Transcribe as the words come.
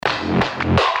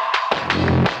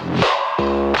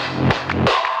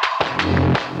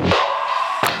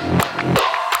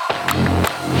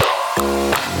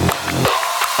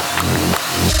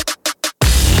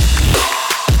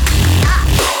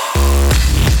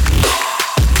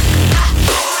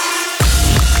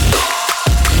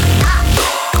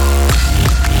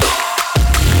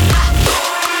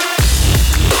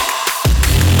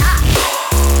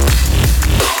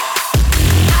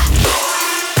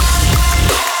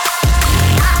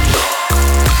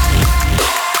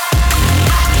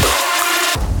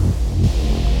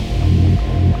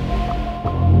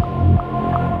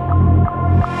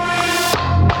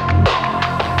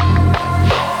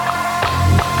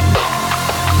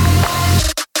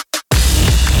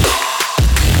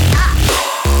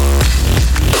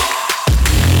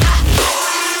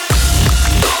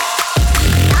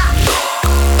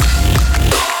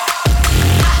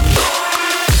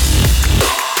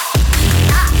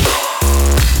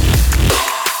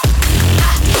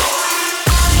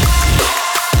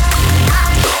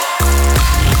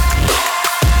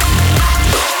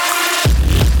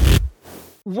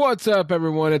What's up,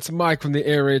 everyone? It's Mike from the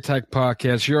Air Raid Tech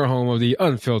Podcast, your home of the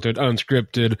unfiltered,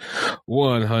 unscripted,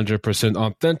 100%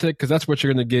 authentic, because that's what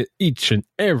you're going to get each and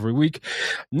every week.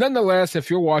 Nonetheless, if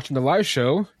you're watching the live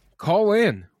show, call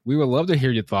in. We would love to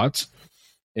hear your thoughts.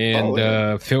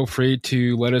 And feel free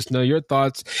to let us know your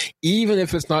thoughts, even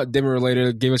if it's not Denver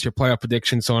related. Give us your playoff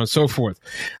predictions, so on and so forth.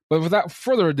 But without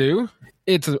further ado,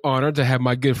 it's an honor to have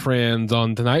my good friends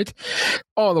on tonight,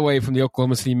 all the way from the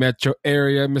Oklahoma City metro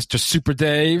area, Mr. Super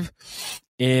Dave,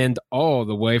 and all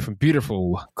the way from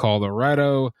beautiful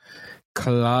Colorado,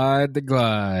 Clyde the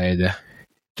Glide.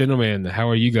 Gentlemen, how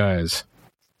are you guys?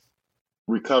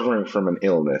 Recovering from an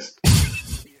illness.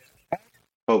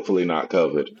 Hopefully not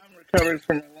COVID. Recovering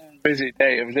from a long, busy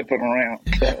day of zipping around.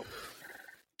 So.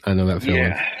 I know that feeling.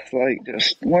 Yeah, it's like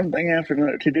just one thing after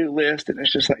another to-do list, and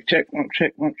it's just like check mark,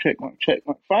 check mark, check mark, check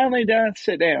mark. Finally done,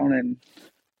 sit down and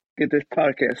get this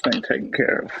podcast thing taken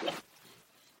care of.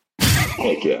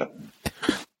 Heck yeah.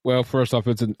 Well, first off,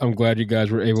 I'm glad you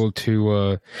guys were able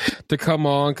to come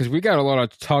on, because we got a lot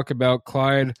to talk about.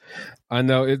 Clyde, I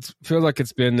know it feels like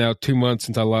it's been now 2 months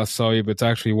since I last saw you, but it's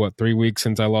actually, 3 weeks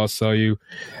since I last saw you?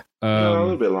 No, a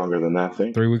little bit longer than that, I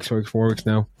think. 3 weeks, 4 weeks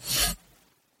now?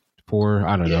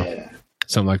 I don't know.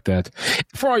 Something like that.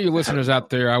 For all you listeners out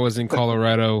there, I was in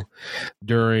Colorado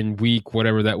during week,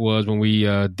 whatever that was, when we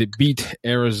beat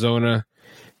Arizona,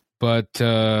 but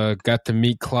got to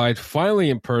meet Clyde finally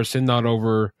in person, not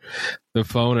over the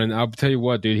phone. And I'll tell you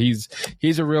what, dude,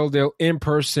 he's a real deal in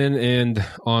person and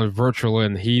on virtual,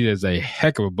 and he is a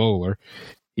heck of a bowler.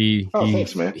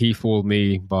 Thanks, man. He fooled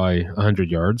me by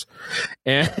 100 yards.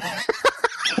 And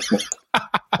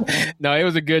no, it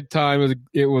was a good time.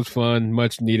 It was fun,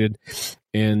 much needed,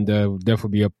 and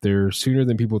definitely be up there sooner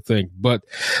than people think. But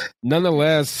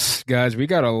nonetheless, guys, we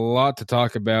got a lot to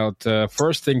talk about.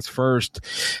 First things first,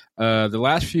 the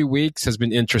last few weeks has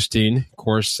been interesting. Of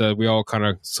course, we all kind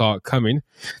of saw it coming.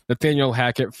 Nathaniel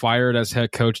Hackett fired as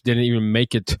head coach, didn't even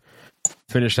make it.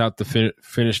 Finished out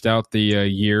the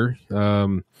year,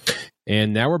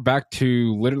 and now we're back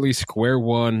to literally square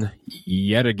one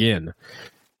yet again.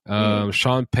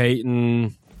 Sean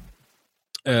Payton,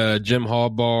 Jim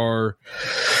Harbaugh,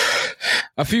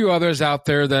 a few others out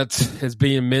there that is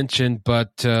being mentioned,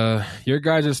 but your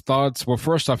guys' thoughts. Well,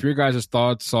 first off, your guys'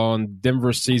 thoughts on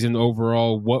Denver's season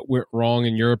overall. What went wrong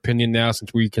in your opinion now,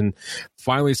 since we can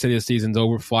finally say the season's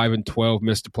over? 5-12,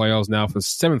 missed the playoffs now for the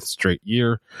 7th straight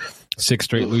year, 6th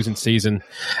straight losing season.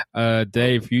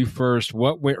 Dave, you first.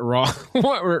 What went wrong?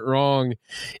 What went wrong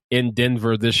in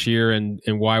Denver this year, and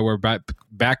why we're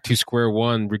back to square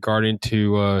one regarding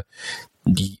to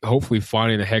hopefully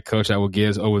finding a head coach that will get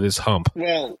us over this hump?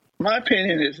 Well, my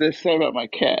opinion is this. Sorry about my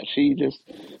cat. She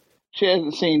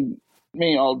hasn't seen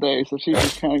me all day, so she's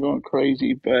just kind of going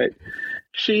crazy. But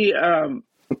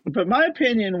but my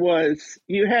opinion was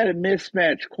you had a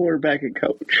mismatched quarterback and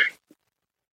coach.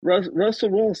 Russell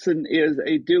Wilson is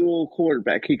a dual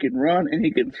quarterback. He can run and he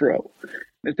can throw.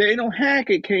 Nathaniel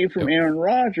Hackett came from Aaron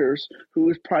Rodgers, who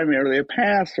was primarily a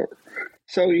passer.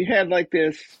 So you had like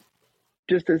this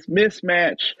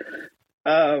mismatch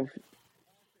of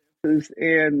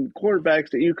and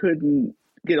quarterbacks that you couldn't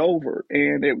get over,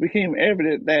 and it became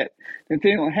evident that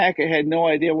Nathaniel Hackett had no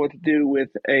idea what to do with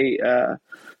a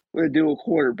dual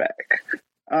quarterback.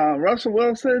 Russell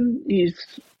Wilson, he's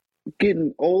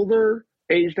getting older.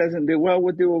 Age doesn't do well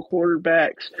with dual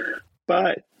quarterbacks,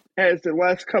 but as the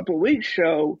last couple of weeks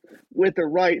show, with the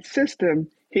right system,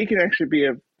 he can actually be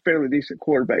a fairly decent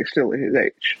quarterback still at his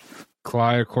age.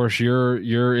 Clyde, of course,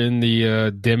 you're in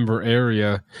the Denver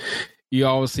area. You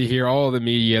obviously hear all the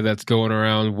media that's going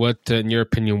around. What, in your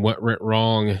opinion, what went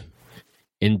wrong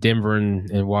in Denver,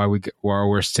 and why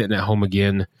we're sitting at home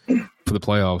again for the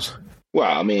playoffs? Well,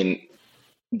 I mean,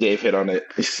 Dave hit on it.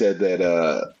 He said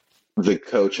that the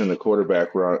coach and the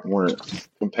quarterback weren't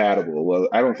compatible. Well,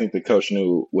 I don't think the coach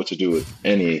knew what to do with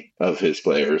any of his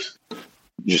players.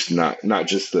 Just not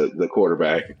just the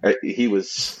quarterback.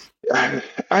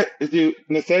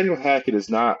 Nathaniel Hackett is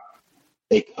not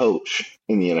a coach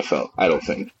in the NFL, I don't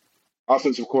think.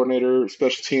 Offensive coordinator,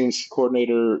 special teams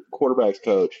coordinator, quarterbacks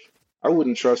coach. I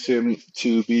wouldn't trust him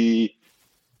to be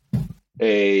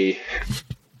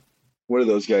what are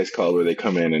those guys called where they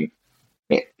come in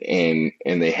and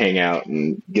they hang out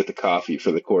and get the coffee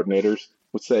for the coordinators?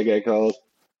 What's that guy called?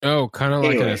 Oh, kind of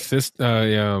like an assist.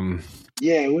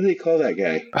 Yeah, what do they call that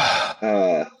guy?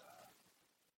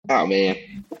 Oh man,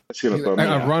 that's gonna throw me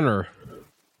out. A runner.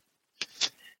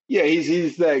 Yeah,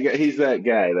 he's that guy. He's that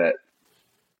guy that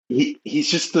he's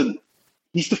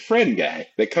the friend guy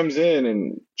that comes in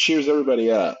and cheers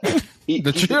everybody up. The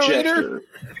cheerleader.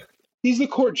 He's the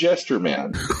court jester,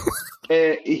 man.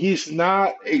 And he's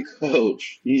not a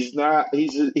coach. He's not.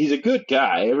 He's a good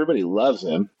guy. Everybody loves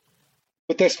him,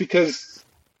 but that's because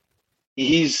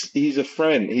he's a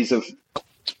friend. He's a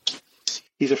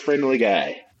friendly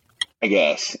guy, I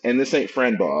guess. And this ain't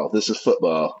friend ball. This is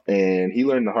football. And he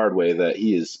learned the hard way that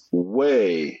he is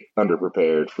way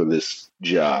underprepared for this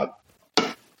job.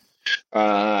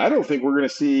 I don't think we're going to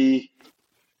see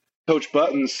Coach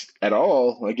Buttons at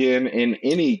all again in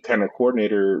any kind of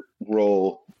coordinator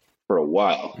role for a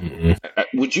while.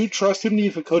 Mm-hmm. Would you trust him to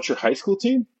even coach your high school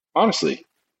team? Honestly,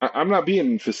 I'm not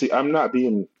being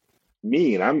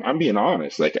mean. I'm being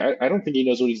honest. Like I don't think he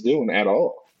knows what he's doing at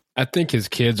all. I think his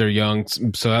kids are young,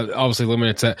 so that obviously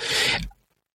limits that.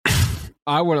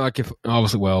 I would like if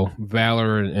obviously,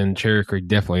 Valor and Cherry Creek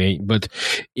definitely ain't, but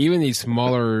even these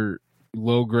smaller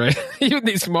low grade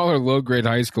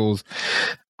high schools,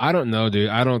 I don't know, dude.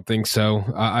 I don't think so.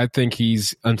 I think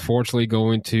he's unfortunately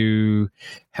going to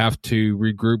have to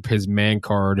regroup his man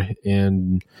card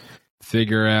and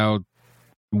figure out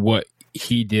what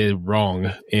he did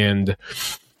wrong. And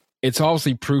it's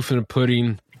obviously proof in the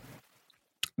pudding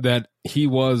that he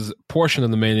was a portion of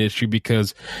the main issue,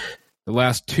 because the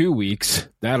last 2 weeks,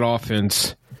 that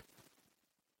offense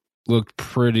looked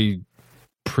pretty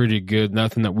good.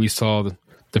 Nothing that we saw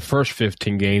the first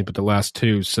 15 games, but the last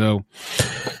two. So,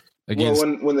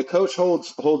 again, when the coach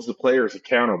holds the players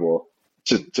accountable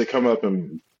to come up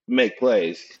and make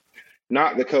plays,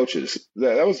 not the coaches.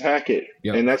 That was Hackett,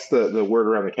 yep. And that's the word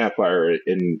around the campfire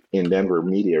in Denver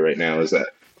media right now is that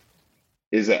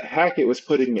Hackett was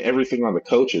putting everything on the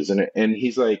coaches, and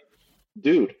he's like,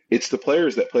 dude, it's the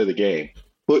players that play the game.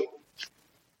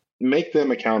 Make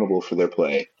them accountable for their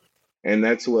play, and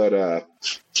that's what.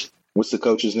 What's the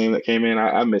coach's name that came in?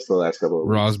 I missed the last couple of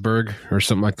weeks. Rosberg or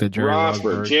something like that.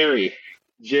 Rosberg.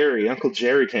 Jerry. Uncle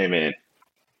Jerry came in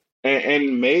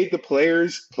and made the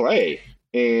players play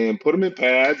and put them in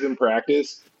pads in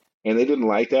practice, and they didn't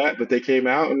like that, but they came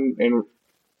out and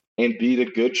beat a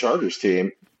good Chargers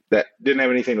team that didn't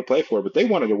have anything to play for, but they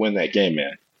wanted to win that game,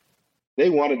 man. They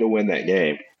wanted to win that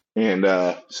game. And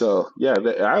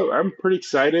I'm pretty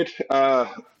excited.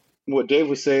 What Dave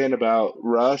was saying about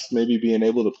Russ maybe being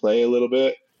able to play a little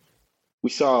bit, we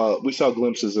saw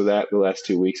glimpses of that the last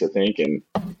 2 weeks, I think, and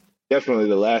definitely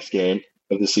the last game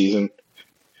of the season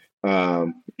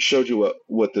showed you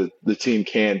what the team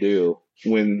can do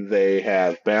when they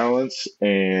have balance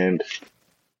and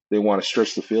they want to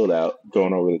stretch the field out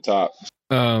going over the top.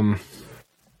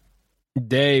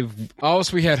 Dave,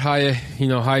 also we had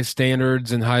high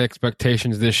standards and high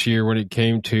expectations this year when it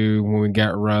came to when we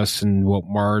got Russ and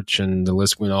March and the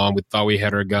list went on. We thought we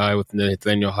had our guy with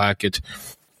Nathaniel Hackett.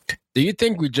 Do you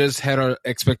think we just had our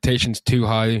expectations too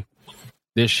high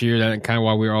this year? That kind of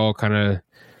why we were all kind of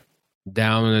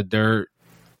down in the dirt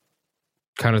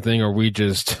kind of thing? Or we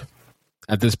just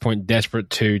at this point desperate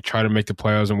to try to make the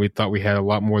playoffs and we thought we had a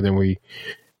lot more than we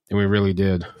really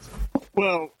did?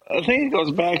 Well, I think it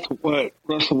goes back to what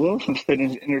Russell Wilson said in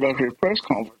his introductory press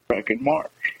conference back in March.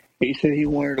 He said he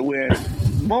wanted to win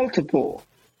multiple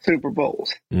Super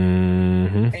Bowls.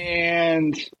 Mm-hmm.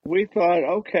 And we thought,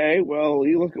 okay, well,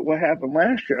 you look at what happened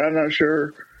last year. I'm not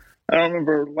sure. I don't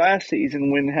remember last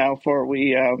season how far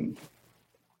we, how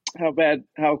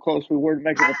close we were to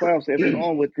making the playoffs after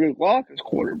all with Drew Lock as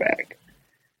quarterback.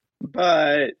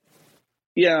 But,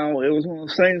 it was one of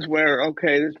those things where,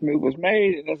 okay, this move was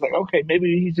made, and it's like, okay,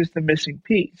 maybe he's just a missing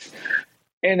piece.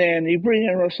 And then you bring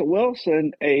in Russell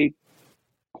Wilson, a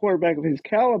quarterback of his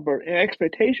caliber, and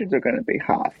expectations are going to be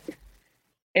high.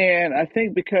 And I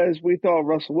think because we thought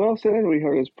Russell Wilson, we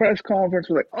heard his press conference,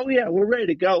 we're like, oh, yeah, we're ready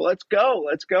to go. Let's go.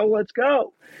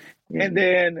 Mm-hmm. And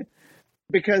then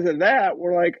because of that,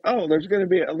 we're like, oh, there's going to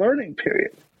be a learning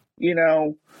period.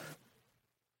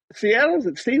 Seattle's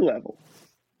at sea level.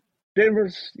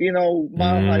 Denver's,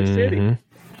 mile high city.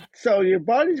 So your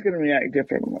body's going to react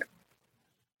differently.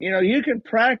 You can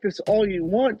practice all you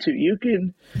want to. You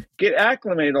can get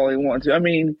acclimated all you want to. I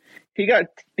mean,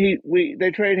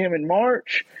 they traded him in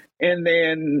March, and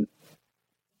then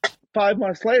 5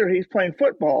 months later he's playing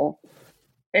football,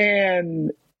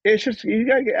 and it's just you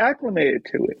got to get acclimated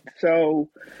to it. So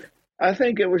I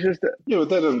think it was just but that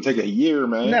doesn't take a year,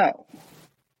 man. No.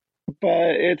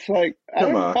 But it's like,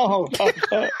 Come on. Hold on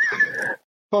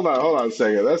a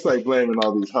second. That's like blaming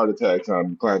all these heart attacks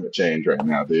on climate change right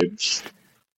now, dude.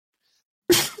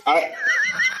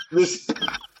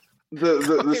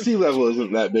 The sea level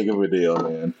isn't that big of a deal,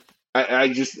 man.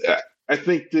 I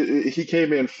think that he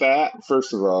came in fat.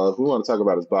 First of all, if we want to talk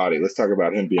about his body, let's talk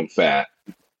about him being fat.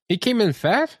 He came in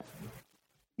fat?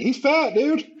 He's fat,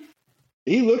 dude.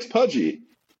 He looks pudgy.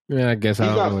 Yeah, I guess He's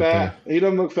I don't not really fat. care. He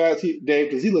doesn't look fat.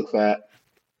 Dave, does he look fat?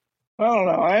 I don't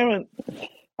know.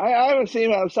 I haven't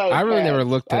seen him outside. I Of really never pads.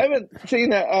 looked I at. haven't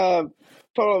seen a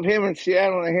photo of him in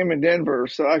Seattle and him in Denver,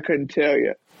 so I couldn't tell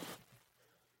you.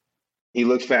 He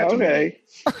looks fat to me. Okay.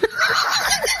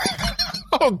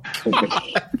 Oh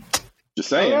God! Just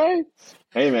saying. Okay.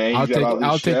 Hey man, I'll he's got all these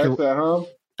I'll take chefs your- at home.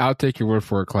 I'll take your word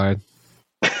for it, Clyde.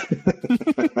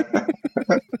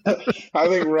 I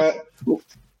think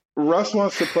Russ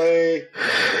wants to play.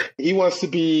 He wants to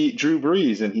be Drew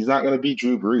Brees, and he's not going to be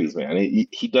Drew Brees, man.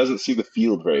 He doesn't see the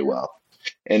field very well,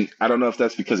 and I don't know if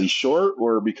that's because he's short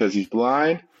or because he's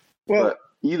blind. Well, but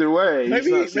either way, he's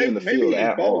not seeing the field he's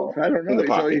at both. all. I don't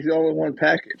know. He's all in one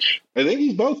package. I think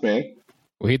he's both, man.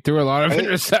 Well, he threw a lot of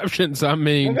interceptions. I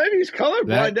mean, Well, maybe he's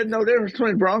colorblind. Doesn't know the difference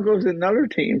between Broncos and another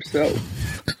team. So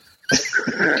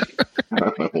I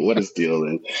don't know what his deal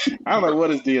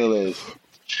is.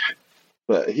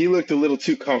 But he looked a little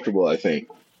too comfortable, I think,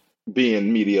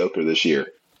 being mediocre this year.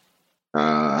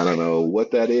 I don't know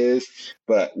what that is,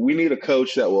 but we need a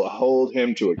coach that will hold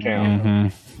him to account.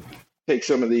 mhm. Take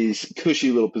some of these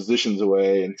cushy little positions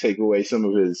away and take away some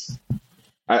of his.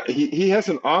 He has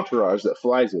an entourage that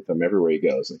flies with him everywhere he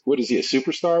goes. Like, what is he, a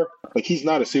superstar? Like, he's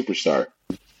not a superstar.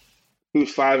 He was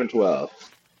 5-12.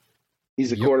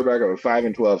 He's a quarterback of a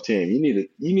 5-12 team. You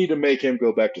need to make him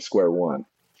go back to square one.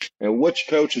 And which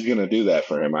coach is going to do that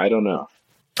for him? I don't know.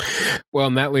 Well,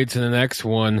 and that leads to the next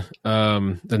one.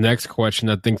 The next question,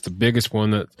 I think the biggest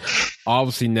one that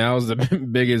obviously now is the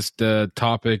biggest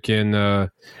topic in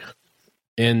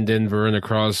Denver and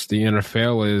across the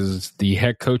NFL is the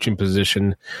head coaching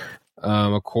position.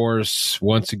 Of course,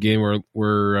 once again,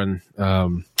 we're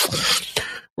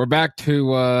back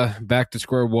to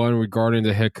square one regarding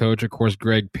the head coach. Of course,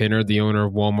 Greg Pinner, the owner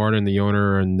of Walmart and the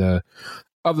owner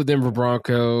of the Denver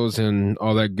Broncos and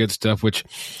all that good stuff. Which,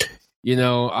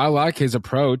 I like his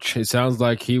approach. It sounds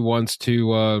like he wants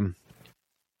to,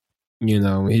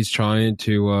 he's trying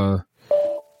to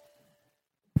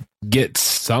get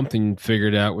something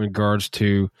figured out in regards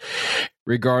to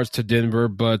Denver.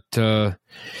 But I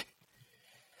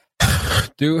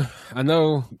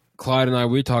know Clyde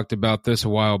and we talked about this a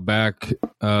while back.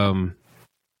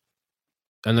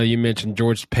 I know you mentioned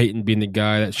George Payton being the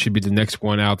guy that should be the next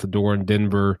one out the door in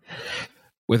Denver.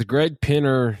 With Greg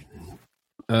Pinner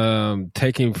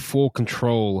taking full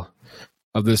control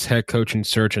of this head coaching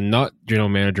search and not general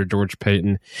manager George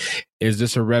Payton, is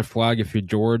this a red flag if you're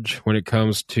George when it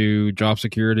comes to job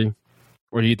security?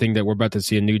 Or do you think that we're about to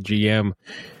see a new GM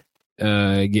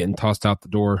getting tossed out the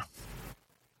door?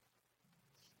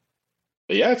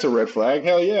 Yeah, it's a red flag.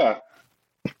 Hell yeah.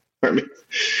 I mean,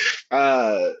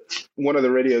 one of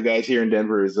the radio guys here in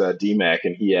Denver is D-Mac,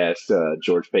 and he asked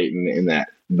George Payton in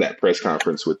that press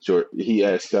conference with George. He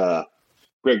asked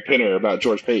Greg Pinner about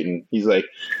George Payton. He's like,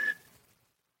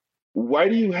 why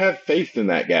do you have faith in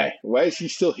that guy? Why is he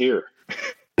still here?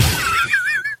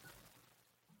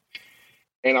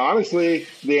 And honestly,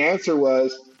 the answer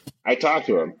was, I talked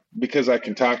to him because I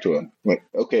can talk to him. Like,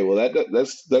 okay, well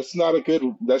that's not a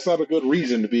good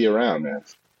reason to be around, man.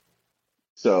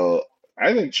 So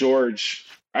I think George,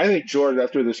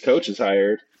 after this coach is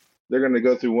hired, they're going to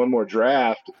go through one more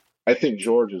draft. I think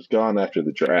George is gone after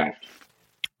the draft.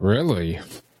 Really?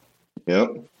 Yep.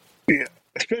 Yeah,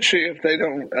 especially if they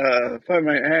don't, if I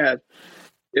may add,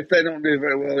 if they don't do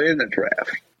very well in the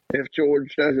draft. If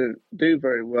George doesn't do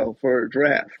very well for a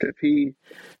draft, if he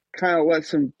kind of lets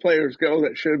some players go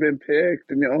that should have been picked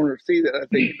and the owners see that, I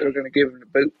think they're going to give him the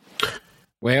boot.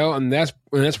 Well, and that's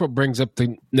what brings up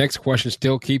the next question.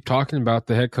 Still keep talking about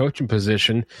the head coaching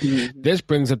position. Mm-hmm. This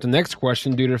brings up the next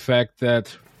question due to the fact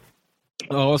that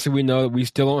obviously we know that we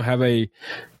still don't have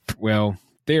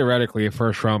theoretically a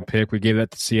first-round pick. We gave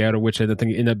that to Seattle, which I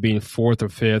think ended up being fourth or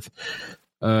fifth.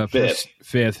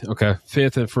 Fifth. Okay.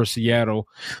 Fifth and for Seattle.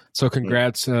 So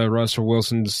congrats, Russell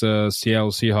Wilson's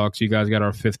Seattle Seahawks. You guys got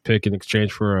our fifth pick in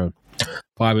exchange for a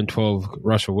 5-12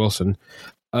 Russell Wilson.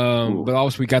 But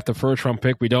also we got the first round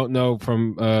pick. We don't know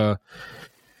from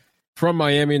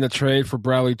Miami in the trade for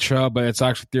Bradley Chubb, but it's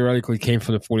actually theoretically came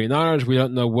from the 49ers. We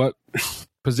don't know what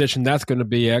position that's going to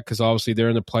be at because obviously they're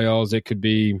in the playoffs. It could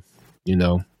be,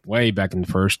 way back in the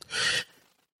first.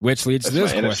 Which leads to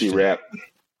this question.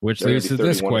 Which leads to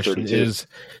this question is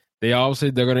they're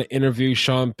going to interview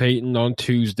Sean Payton on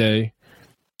Tuesday.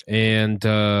 And,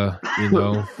 the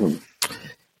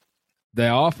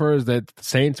offer is that the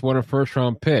Saints want a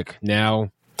first-round pick.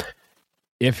 Now,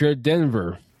 if you're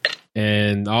Denver,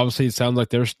 and obviously it sounds like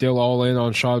they're still all in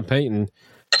on Sean Payton,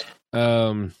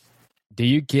 do Do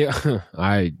you get?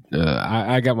 I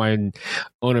got my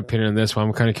own opinion on this one.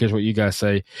 I'm kind of curious what you guys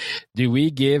say. Do we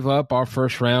give up our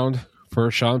first round for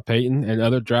Sean Payton and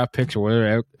other draft picks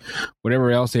or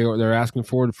whatever else they're asking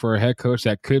for a head coach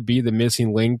that could be the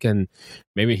missing link, and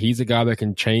maybe he's a guy that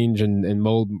can change and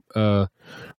mold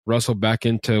Russell back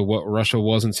into what Russell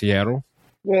was in Seattle?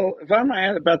 Well, if I might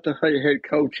add about the head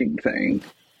coaching thing,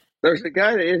 there's a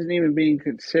guy that isn't even being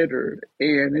considered,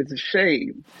 and it's a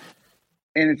shame.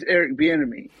 And it's Eric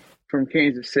Bieniemy from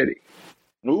Kansas City.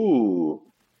 Ooh.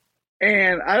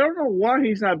 And I don't know why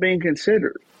he's not being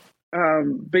considered.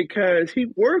 Because he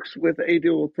works with a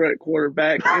dual threat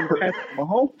quarterback in Patrick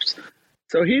Mahomes.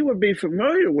 So he would be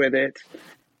familiar with it.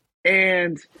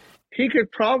 And he could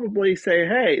probably say,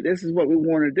 hey, this is what we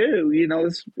want to do. You know,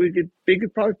 we could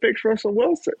probably fix Russell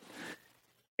Wilson.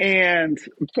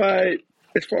 But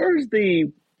as far as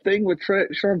the thing with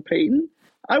Sean Payton,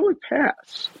 I would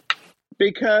pass.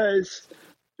 Because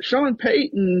Sean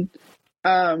Payton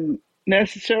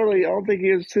necessarily, I don't think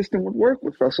his system would work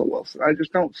with Russell Wilson. I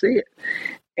just don't see it.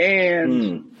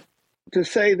 And to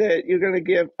say that you're going to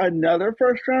give another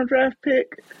first-round draft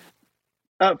pick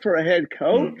up for a head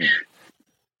coach,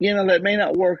 that may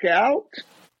not work out,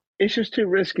 it's just too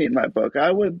risky in my book.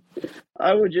 I would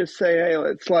just say, hey,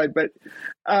 let's slide. But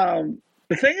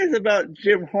the thing is about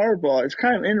Jim Harbaugh, it's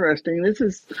kind of interesting.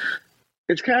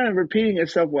 It's kind of repeating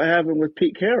itself what happened with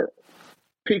Pete Carroll.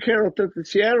 Pete Carroll took the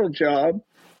Seattle job,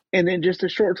 and then just a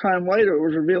short time later, it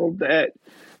was revealed that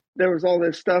there was all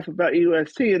this stuff about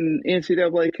USC, and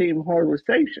NCAA came hard with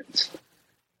sanctions.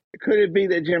 Could it be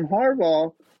that Jim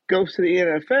Harbaugh goes to the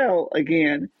NFL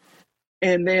again,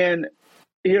 and then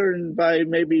here by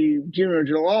maybe June or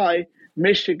July,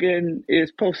 Michigan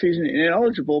is postseason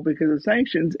ineligible because of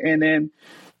sanctions, and then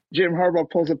Jim Harbaugh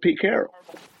pulls a Pete Carroll?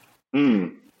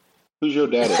 Who's your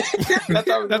daddy? That's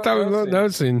how we were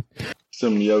noticing.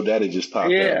 Some yo daddy just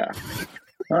popped up.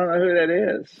 I don't know who that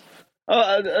is.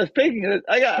 Speaking of it,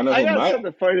 I got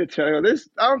something funny to tell you.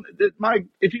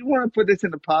 If you want to put this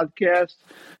in the podcast,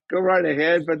 go right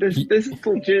ahead. But this is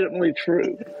legitimately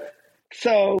true.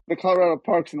 So the Colorado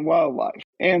Parks and Wildlife,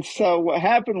 and so what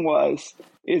happened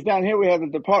is down here we have the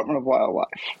Department of Wildlife.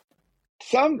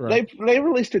 They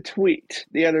released a tweet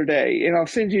the other day, and I'll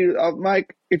send you,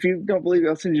 Mike. If you don't believe it,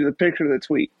 I'll send you the picture of the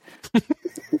tweet.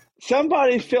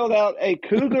 Somebody filled out a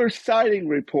cougar sighting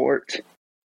report.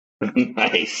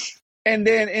 Nice. And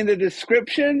then in the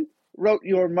description wrote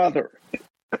your mother.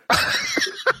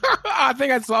 I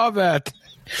think I saw that.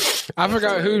 I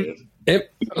forgot who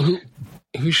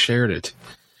shared it.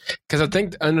 Because I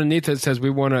think underneath it says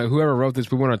whoever wrote this,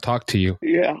 we want to talk to you.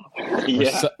 Yeah.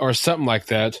 Or something like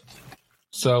that.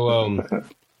 So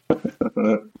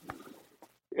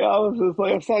yeah, I was just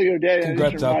like, I saw your dad and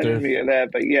it just reminded me of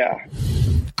that, but yeah.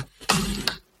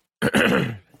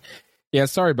 Yeah,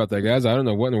 sorry about that, guys. I don't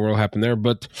know what in the world happened there,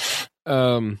 but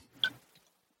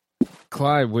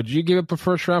Clyde, would you give up a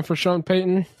first round for Sean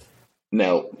Payton?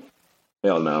 No.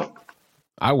 Hell no.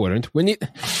 I wouldn't.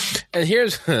 And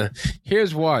here's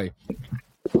why.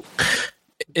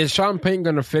 Is Sean Payton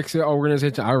going to fix the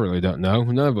organization? I really don't know.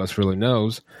 None of us really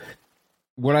knows.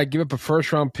 Would I give up a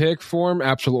first round pick for him?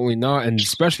 Absolutely not. And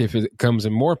especially if it comes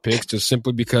in more picks, just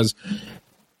simply because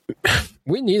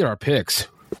we need our picks,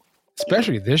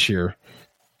 especially this year.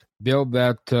 Build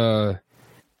that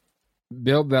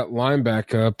line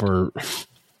back up or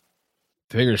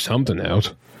figure something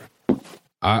out.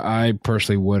 I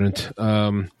personally wouldn't.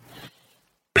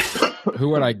 Who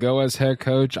would I go as head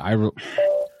coach? I don't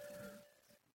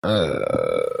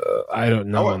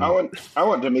know. I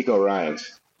want DeMeco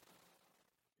Ryans.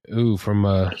 Ooh,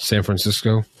 from San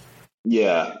Francisco.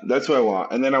 Yeah, that's what I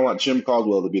want. And then I want Jim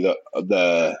Caldwell to be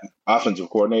the offensive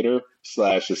coordinator /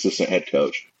 assistant head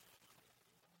coach.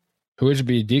 Who would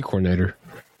be D coordinator?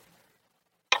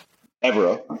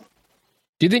 Evero.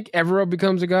 Do you think Evero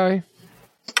becomes a guy?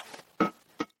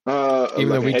 Even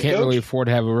though we can't really afford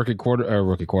to have a rookie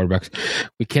quarterbacks.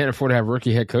 We can't afford to have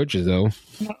rookie head coaches, though.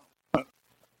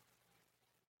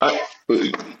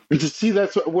 To see,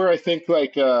 that's where I think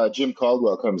Jim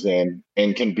Caldwell comes in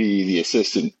and can be the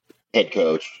assistant head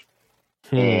coach.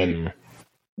 And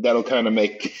that'll kind of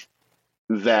make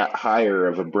that hire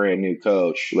of a brand new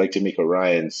coach like DeMeco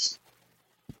Ryans,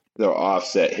 they'll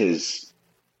offset his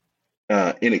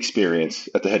inexperience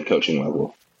at the head coaching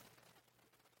level.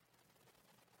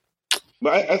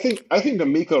 But I think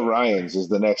DeMeco Ryans is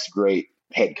the next great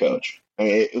head coach. I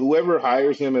mean, whoever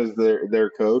hires him as their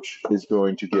coach is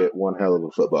going to get one hell of a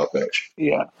football coach.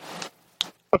 Yeah.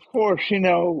 Of course, they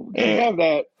have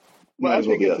that. Well, I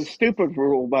think it's a stupid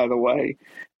rule, by the way.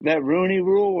 That Rooney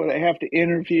rule where they have to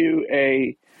interview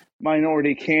a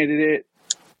minority candidate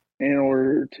in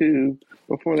order to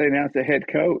before they announce the head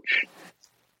coach.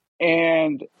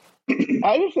 And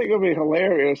I just think it would be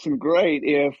hilarious and great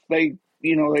if they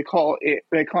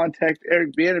contact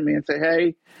Eric Bieniemy and say,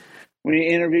 "Hey, we need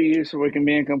to interview you so we can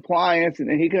be in compliance." And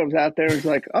then he comes out there and is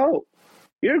like, "Oh,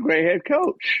 you're a great head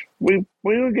coach. We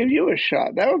will give you a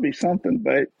shot." That would be something.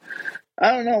 But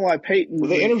I don't know why Peyton. Well,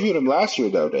 they interviewed him last year,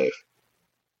 though, Dave.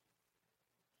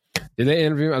 Did they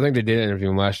interview him? I think they did interview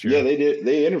him last year. Yeah, they did.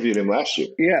 They interviewed him last year.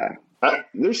 Yeah.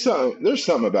 There's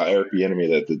something about Eric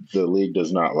Bieniemy that the league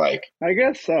does not like. I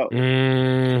guess so.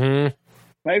 Mm-hmm.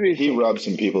 Maybe he rubs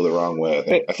some people the wrong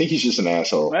way. I think he's just an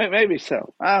asshole. Maybe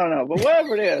so. I don't know, but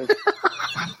whatever it is.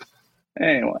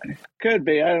 Anyway, could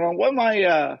be. I don't know. One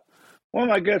of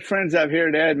my good friends out here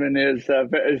at Edmond is a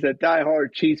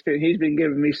diehard Chiefs fan. He's been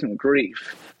giving me some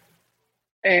grief.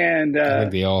 And I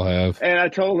think they all have. And I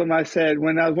told him, I said,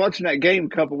 when I was watching that game a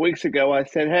couple weeks ago, I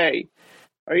said, "Hey,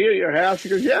 are you at your house?" He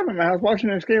goes, "Yeah, I'm at my house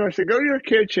watching this game." I said, "Go to your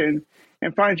kitchen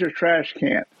and find your trash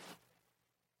can."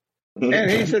 And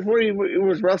he said,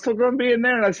 "Was Russell going to be in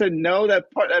there?" And I said, "No, that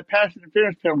pass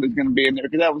interference penalty is going to be in there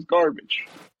because that was garbage."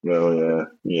 Oh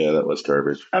yeah, that was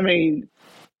garbage. I mean,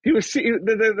 he was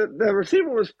the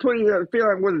receiver was putting a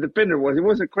feeling where the defender was. It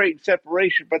wasn't creating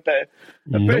separation, but the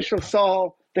official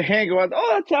saw the hand go out. "Oh,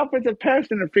 that's offensive pass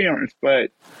interference."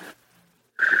 But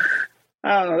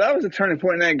I don't know. That was a turning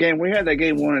point in that game. We had that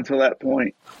game won until that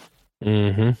point.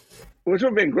 Mm-hmm. Which would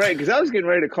have been great because I was getting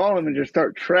ready to call him and just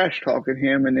start trash talking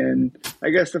him, and then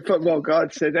I guess the football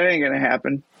god said that ain't going to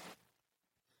happen.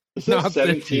 Is that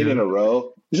 17 in a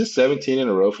row? Is it 17 in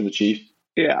a row for the Chiefs?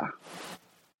 Yeah.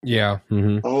 Yeah.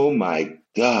 Mm-hmm. Oh my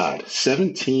God,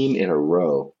 17 in a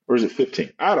row, or is it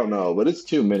 15? I don't know, but it's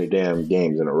too many damn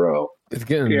games in a row. It's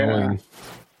getting annoying.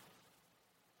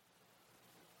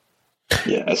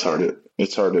 Yeah, it's hard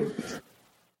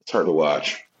to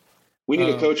watch. We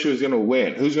need a coach who's going to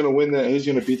win. Who's going to win that? Who's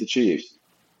going to beat the Chiefs?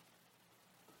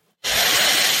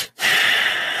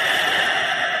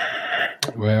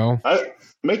 Well,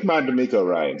 make mine DeMeco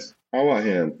Ryans. I want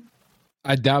him.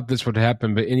 I doubt this would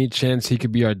happen, but any chance he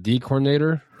could be our D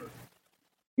coordinator?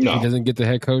 No, if he doesn't get the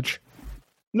head coach.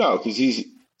 No, because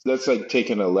that's like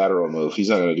taking a lateral move. He's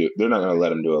not going to do. They're not going to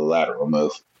let him do a lateral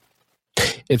move.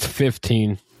 It's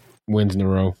 15 wins in a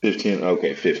row. 15.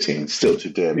 Okay, 15. Still too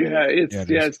damn many. Yeah,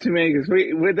 it's too many because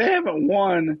they haven't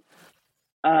won.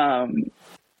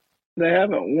 They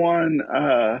haven't won.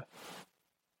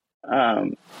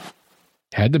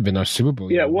 Had to have been our Super Bowl.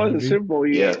 Yeah, it was a Super Bowl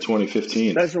year. Yeah,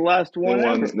 2015. That's the last one.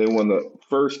 They won the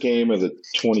first game of the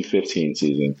 2015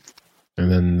 season.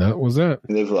 And then that was that.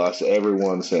 And they've lost every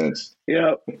one since.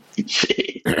 Yep.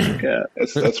 Yeah.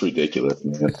 That's ridiculous,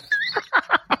 man.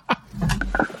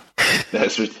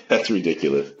 That's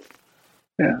ridiculous.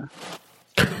 Yeah.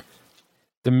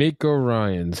 DeMeco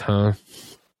Ryans, huh?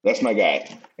 That's my guy.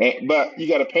 But you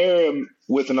got to pair him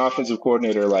with an offensive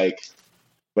coordinator like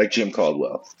Jim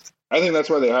Caldwell. I think that's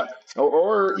why they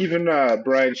or even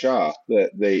Brian Shaw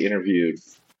that they interviewed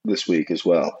this week as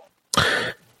well.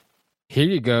 Here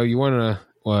you go. You want to?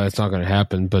 Well, it's not going to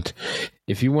happen. But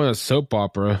if you want a soap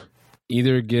opera,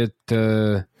 either get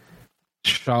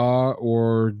Shaw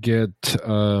or get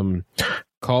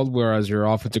Caldwell as your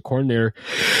offensive coordinator.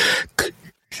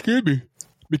 Excuse me,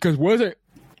 because wasn't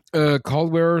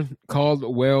Caldwell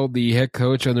the head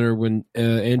coach under when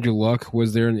Andrew Luck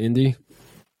was there in Indy?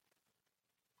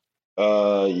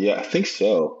 Yeah, I think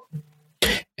so.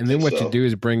 And then what you do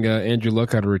is bring Andrew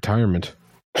Luck out of retirement.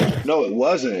 No, it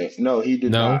wasn't. No, he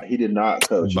did not. He did not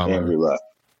coach Andrew Luck.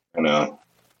 No,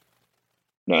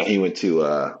 he went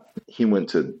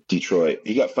to Detroit.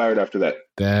 He got fired after that.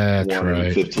 That's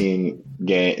right. 15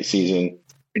 game season.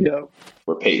 Yeah,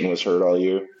 where Peyton was hurt all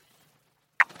year.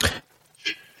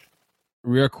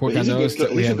 Real quick, he's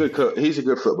a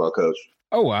good football coach.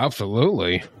 Oh,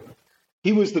 absolutely.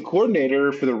 He was the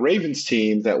coordinator for the Ravens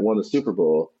team that won the Super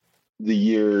Bowl the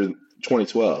year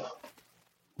 2012.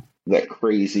 That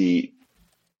crazy,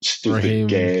 stupid Raheem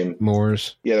game.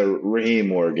 Morris. Yeah, the Raheem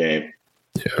Morris game.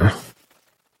 Yeah.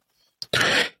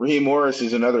 Raheem Morris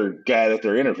is another guy that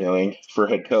they're interviewing for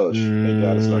head coach. Thank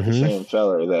God it's not the same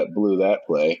fella that blew that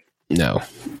play. No.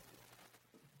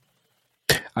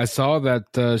 I saw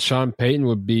that Sean Payton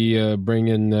would be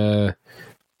bringing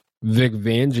Vic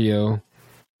Fangio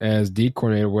as D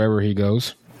coordinator wherever he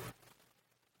goes.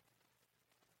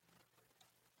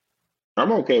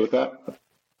 I'm okay with that.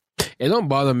 It don't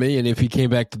bother me, and if he came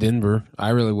back to Denver, I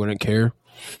really wouldn't care.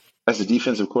 As a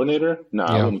defensive coordinator? No,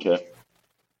 I wouldn't care.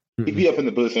 He'd be up in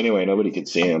the booth anyway. Nobody could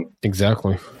see him.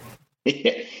 Exactly.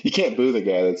 You can't boo the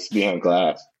guy that's behind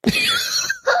glass.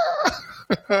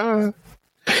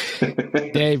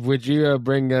 Dave, would you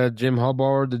bring Jim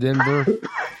Harbaugh to Denver?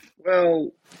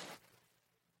 Well,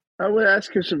 I would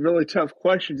ask him some really tough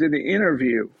questions in the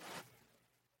interview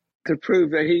to prove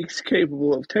that he's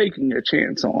capable of taking a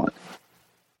chance on.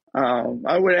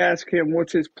 I would ask him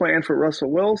what's his plan for Russell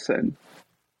Wilson,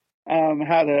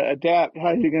 how to adapt,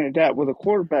 how he's going to adapt with a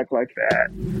quarterback like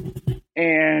that.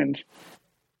 And,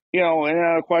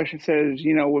 another question says,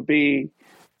 would be,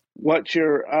 what's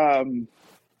your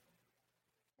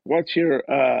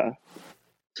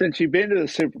since you've been to the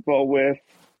Super Bowl with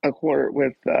a quarter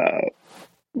with,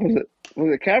 was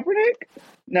it Kaepernick?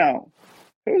 No.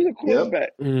 It was a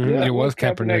quarterback. Yep. Mm-hmm. It was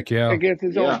Kaepernick, yeah. Against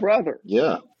his own brother.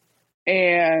 Yeah.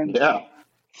 And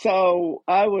so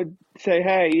I would say,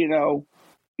 hey,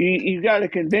 you got to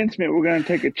convince me we're going to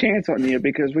take a chance on you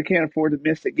because we can't afford to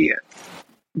miss again.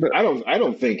 But I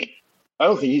don't think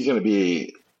he's going to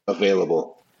be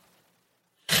available.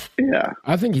 Yeah,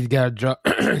 I think he's got a job.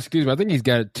 Excuse me. I think he's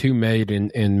got it too made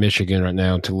in Michigan right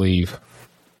now to leave.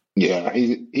 Yeah,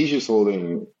 he's just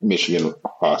holding Michigan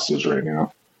hostage right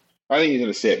now. I think he's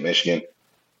going to stay at Michigan.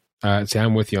 See,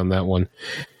 I'm with you on that one.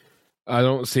 I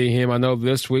don't see him. I know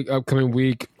this upcoming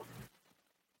week,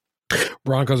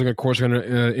 Broncos are, of course, going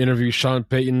to interview Sean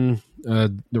Payton,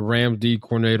 the Rams D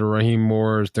coordinator, Raheem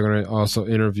Morris. They're going to also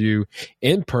interview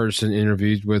in-person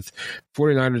interviews with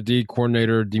 49er D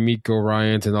coordinator D'Amico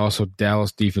Ryans and also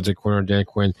Dallas defensive coordinator Dan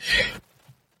Quinn.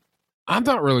 I'm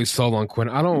not really sold on Quinn.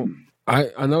 I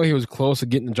know he was close to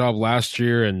getting the job last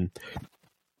year and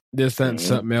this, that, and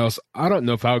something else. I don't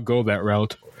know if I'll go that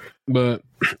route, but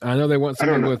I know they want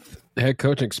someone with head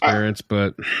coaching experience,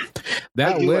 but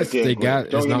that list they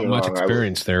got is not much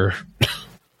experience there.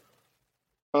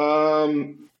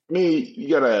 You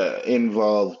gotta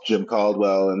involve Jim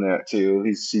Caldwell in that too.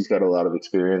 He's got a lot of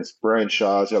experience. Brian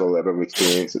Shaw's got a lot of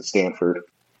experience at Stanford.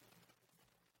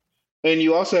 And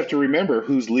you also have to remember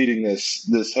who's leading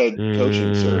this head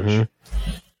coaching search.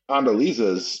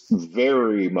 Condoleezza's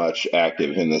very much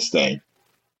active in this thing.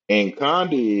 And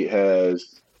Condi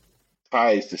has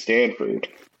ties to Stanford.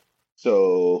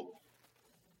 So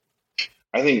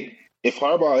I think if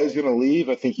Harbaugh is going to leave,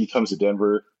 I think he comes to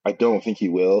Denver. I don't think he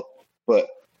will. But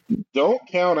don't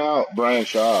count out Brian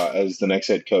Shaw as the next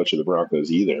head coach of the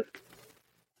Broncos either.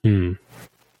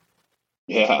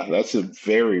 Yeah, that's a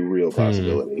very real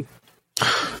possibility.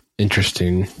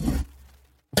 Interesting.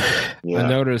 Yeah. I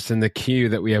noticed in the queue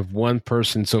that we have one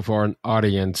person so far in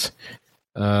audience.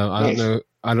 Nice.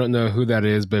 I don't know who that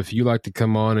is, but if you like to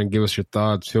come on and give us your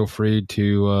thoughts, feel free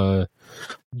to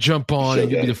jump on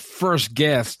and you'll be the first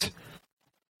guest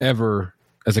ever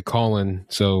as a call-in.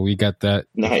 So we got that.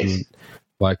 Nice.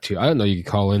 I don't know you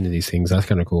can call into these things. That's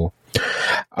kind of cool.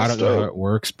 I don't know how it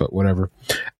works, but whatever.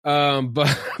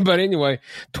 But anyway,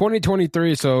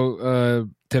 2023. So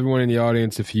to everyone in the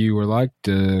audience, if you would like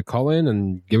to call in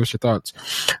and give us your thoughts.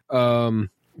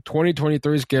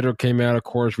 2023 schedule came out. Of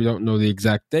course, we don't know the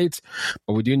exact dates,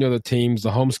 but we do know the teams.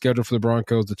 The home schedule for the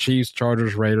Broncos: the Chiefs,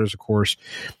 Chargers, Raiders, of course,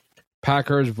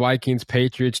 Packers, Vikings,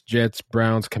 Patriots, Jets,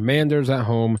 Browns, Commanders at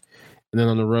home. And then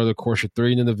on the road, of course, you're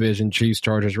 3 in the division: Chiefs,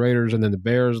 Chargers, Raiders, and then the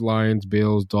Bears, Lions,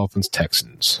 Bills, Dolphins,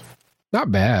 Texans.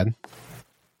 Not bad.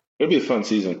 It'll be a fun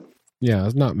season. Yeah,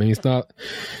 it's not going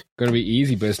to be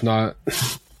easy, but it's not.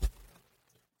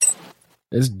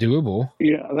 It's doable.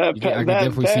 Yeah, I can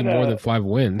definitely see more than 5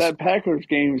 wins. That Packers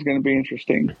game is going to be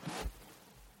interesting.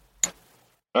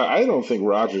 I don't think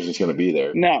Rodgers is going to be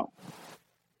there. No.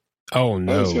 Oh,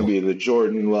 no. It's going to be the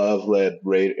Jordan Love-led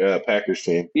Packers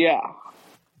team. Yeah.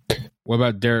 What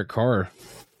about Derek Carr?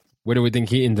 Where do we think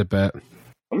he ends up at?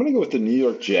 I'm going to go with the New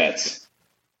York Jets.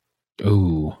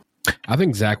 Ooh. I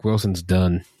think Zach Wilson's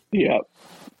done. Yep.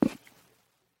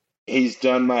 He's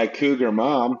done my cougar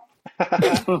mom.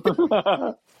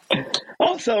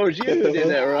 Also, it's you who did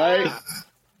that, right?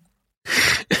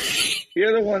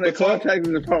 You're the one that contacted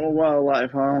the Department of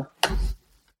Wildlife, huh?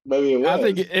 Maybe it was. I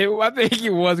think it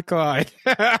was Clyde.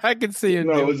 I can see it.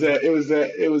 No, it was Zach.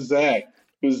 It was Zach.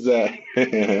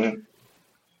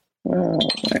 Oh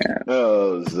man.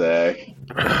 Oh, Zach.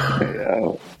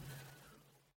 Yeah.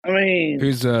 I mean,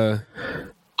 who's Well,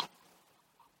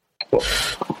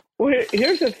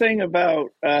 here's the thing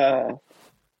about the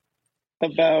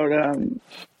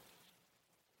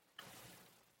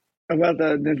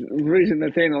reason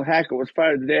Nathaniel Hackett was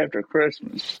fired the day after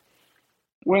Christmas.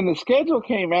 When the schedule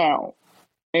came out,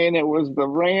 and it was the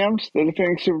Rams, the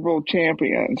defending Super Bowl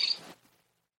champions,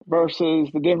 versus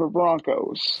the Denver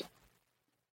Broncos,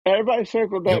 everybody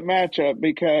circled that matchup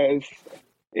because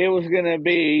it was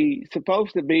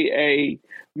supposed to be a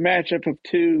matchup of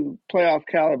 2 playoff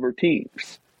caliber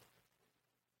teams.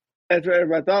 That's what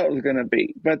everybody thought it was going to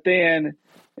be. But then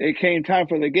it came time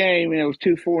for the game, and it was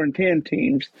 2, 4, and 10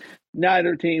 teams.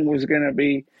 Neither team was going to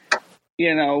be,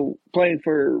 playing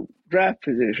for draft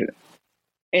position.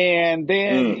 And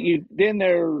then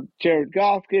Jared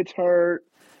Goff gets hurt.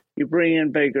 You bring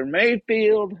in Baker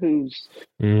Mayfield, who's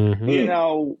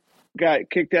got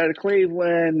kicked out of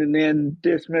Cleveland and then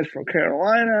dismissed from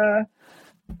Carolina.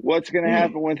 What's going to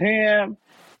happen with him?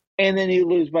 And then you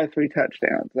lose by 3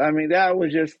 touchdowns. I mean, that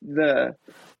was just the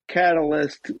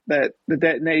catalyst, the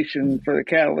detonation for the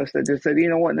catalyst that just said, you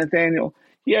know what, Nathaniel,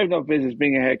 you have no business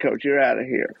being a head coach. You're out of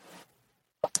here.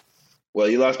 Well,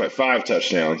 you lost by 5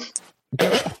 touchdowns.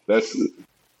 That's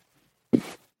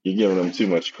you're giving them too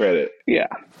much credit. Yeah.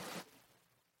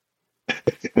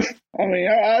 I mean,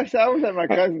 I was at my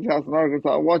cousin's house in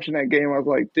Arkansas watching that game. I was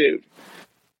like, dude,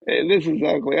 this is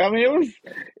ugly. I mean,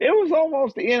 it was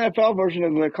almost the NFL version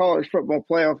of the college football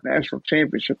playoff national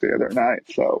championship the other night.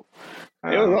 So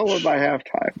it was over by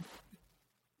halftime.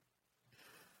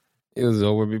 It was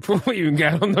over before we even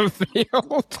got on the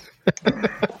field.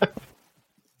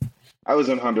 I was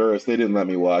in Honduras. They didn't let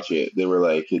me watch it. They were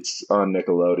like, it's on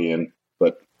Nickelodeon,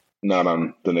 but not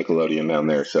on the Nickelodeon down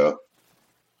there. So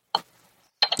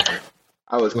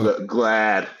I was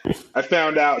glad. I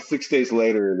found out 6 days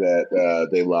later that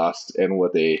they lost and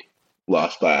what they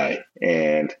lost by,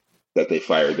 and that they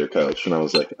fired their coach. And I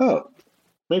was like, oh,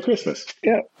 Merry Christmas.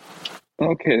 Yeah.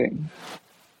 No kidding.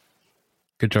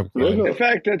 Good job. In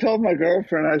fact, I told my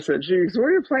girlfriend, I said, geez, what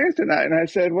are your plans tonight? And I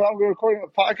said, well, I'm going to record a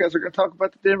podcast. We're going to talk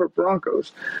about the Denver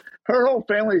Broncos. Her whole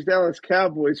family's Dallas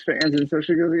Cowboys fans. And so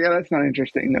she goes, yeah, that's not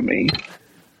interesting to me.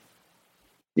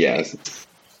 Yes.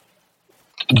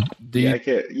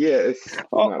 It's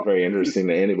not very interesting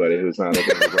to anybody who's not a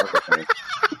Denver Broncos fan.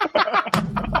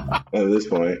 At this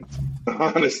point,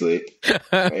 honestly.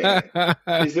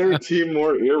 Is there a team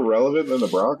more irrelevant than the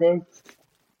Broncos?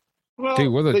 Well,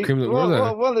 dude, one of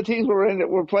the teams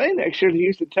we're playing next year, the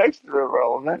Houston Texans, are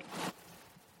irrelevant.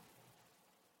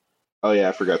 Oh yeah,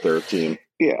 I forgot their team.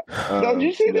 Yeah. Did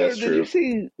you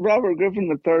see Robert Griffin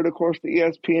III, of course, the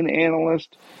ESPN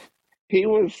analyst? He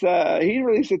released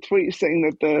a tweet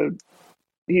saying that the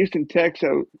Houston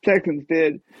Texans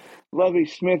did Lovie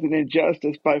Smith an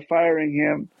injustice by firing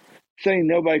him, saying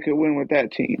nobody could win with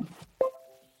that team.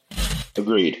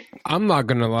 Agreed. I'm not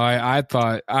gonna lie. I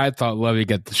thought Lovey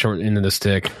got the short end of the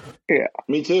stick. Yeah,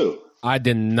 me too. I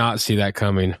did not see that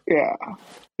coming. Yeah,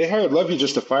 they hired Lovey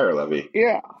just to fire Lovey.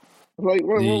 Yeah, like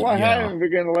why hire him if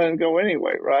you're going to let him go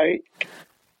anyway, right?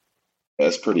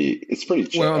 It's pretty.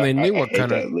 Well, and they knew what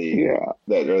kind of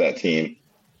that team,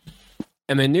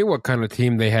 and they knew what kind of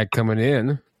team they had coming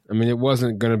in. I mean, it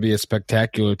wasn't going to be a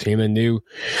spectacular team. They knew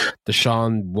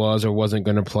Deshaun was or wasn't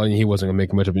going to play, and he wasn't going to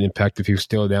make much of an impact if he was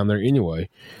still down there anyway.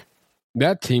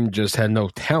 That team just had no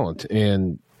talent,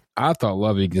 and I thought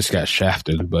Lovey just got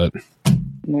shafted. But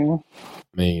I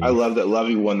love that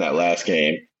Lovey won that last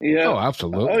game. Yeah. Oh,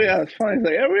 absolutely. Oh, yeah. It's funny. It's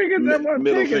like, we get number 1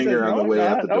 middle pick. finger on the way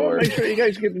out the door. I want to make sure you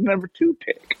guys get the number 2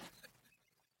 pick.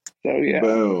 So yeah.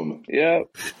 Boom.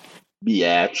 Yep.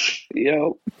 Biatch.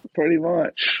 Yep. Pretty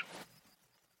much.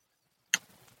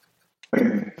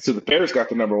 So the Bears got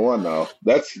the number 1 though.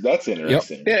 That's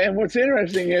interesting. Yep. Yeah, and what's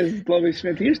interesting is Lovie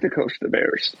Smith used to coach the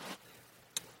Bears.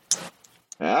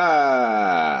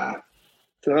 Ah.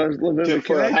 So that was a little bit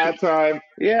tinfoil of a hat time.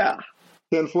 Yeah.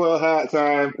 Tinfoil hat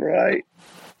time. Right.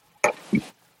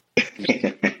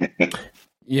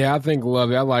 Yeah, I think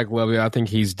Lovey. I like Lovey. I think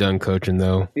he's done coaching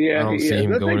though. Yeah, I don't see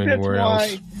him going anywhere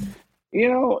else.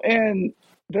 And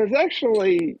there's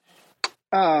actually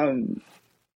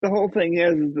the whole thing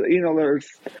is, there's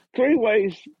 3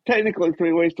 ways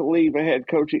to leave a head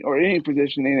coaching or any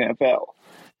position in the NFL.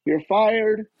 You're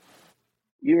fired,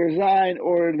 you resign,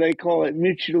 or they call it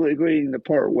mutually agreeing to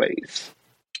part ways.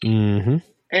 Mm-hmm.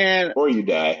 Or you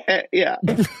die. Yeah.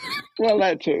 Well,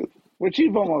 that too. Which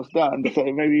you've almost done, so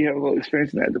maybe you have a little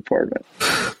experience in that department.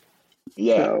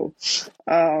 Yeah.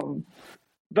 So,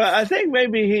 but I think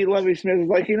maybe Lovie Smith is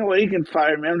like, you know what, he can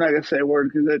fire me. I'm not going to say a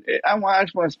word because I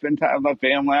just want to spend time with my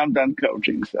family. I'm done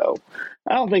coaching. So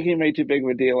I don't think he made too big of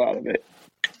a deal out of it.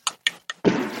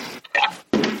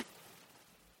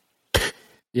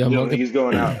 Yeah, he's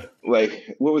going out.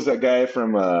 Like, what was that guy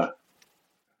from,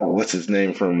 what's his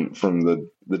name from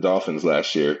the Dolphins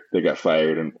last year? They got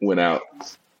fired and went out.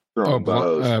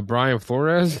 Brian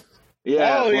Flores?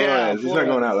 Yeah, Flores. Yeah, he's not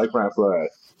going out like Brian Flores.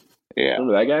 Yeah.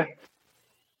 Remember that guy?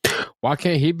 Why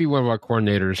can't he be one of our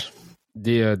coordinators,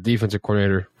 the defensive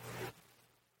coordinator?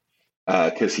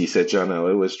 Because he said John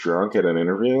Elway was drunk at an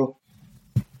interview.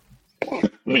 I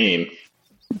mean,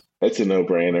 that's a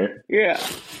no-brainer. Yeah.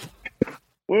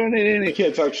 We don't need You any.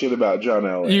 can't talk shit about John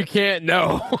Elway. You can't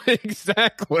know.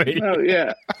 Exactly. No,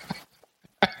 yeah.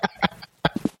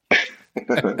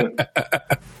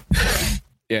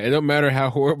 Yeah, it don't matter how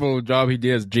horrible a job he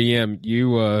did as GM.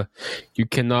 You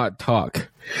cannot talk.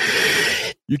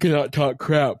 You cannot talk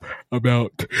crap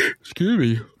about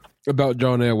about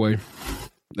John Elway.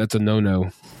 That's a no-no.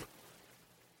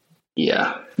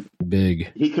 Yeah.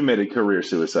 Big. He committed career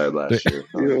suicide last year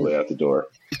on his way out the door.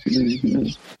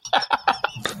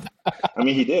 I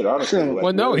mean, he did, honestly. Like,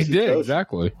 Well, no, where he is did coaching?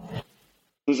 exactly.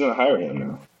 Who's going to hire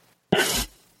him now?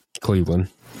 Cleveland,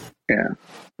 Yeah.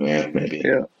 Yeah, maybe.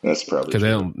 Yeah. That's probably because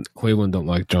true. Cleveland don't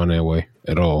like John Elway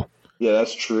at all. Yeah,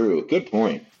 that's true. Good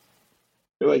point.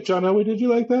 They're like, John Elway, did you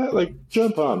like that? Like,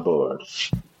 jump on board.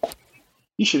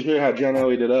 You should hear how John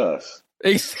Elway did us.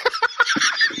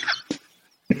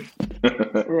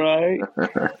 Right.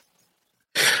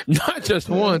 Not just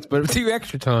once, but a few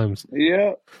extra times.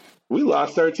 Yeah. We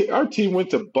lost our team. Our team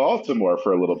went to Baltimore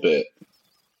for a little bit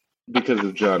because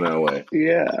of John Elway.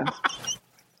 Yeah.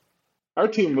 Our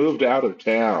team moved out of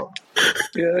town.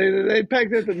 Yeah. They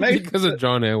packed up the Because of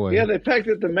John Elway. Yeah, they packed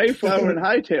up the Mayflower and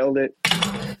hightailed it.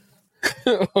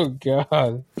 Oh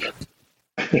God.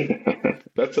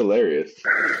 That's hilarious.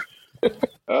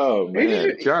 Oh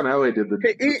man, John Elway did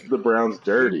the Browns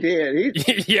dirty. He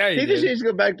did. Yeah, He just needs to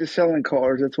go back to selling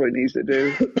cars. That's what he needs to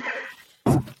do.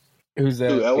 Who's that?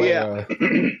 Who, Elway? Yeah.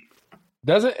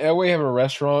 Doesn't Elway have a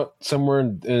restaurant somewhere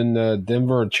in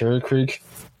Denver or Cherry Creek?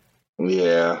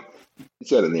 Yeah,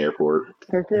 it's out in the airport.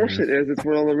 Of course it is. It's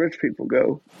where all the rich people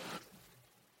go.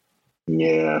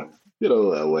 Yeah, good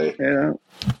old Elway. Yeah,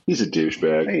 He's a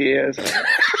douchebag. he is.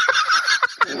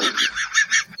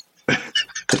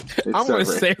 I'm going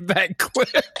to save that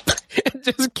clip and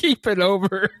just keep it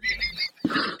over.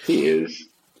 He is.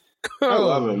 I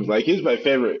love him. Like, he's my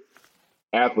favorite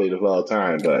athlete of all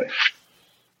time, but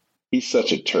he's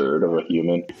such a turd of a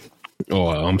human. Oh,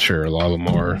 I'm sure a lot of them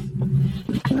are.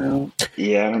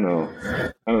 Yeah, I don't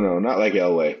know. Not like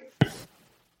Elway.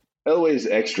 Elway's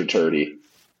extra turdy.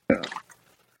 Oh,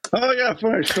 I got a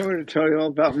funny story to tell you all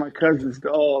about my cousin's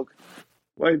dog.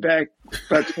 Way back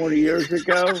about 20 years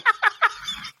ago.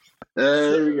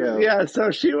 There we go. Yeah,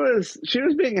 so she was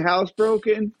being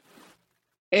housebroken,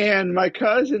 and my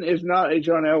cousin is not a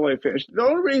John Elway fan. The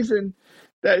only reason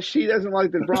that she doesn't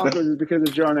like the Broncos is because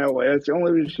of John Elway. That's the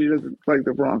only reason she doesn't like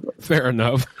the Broncos. Fair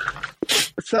enough.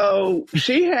 So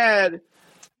she went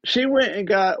and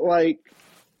got like,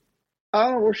 I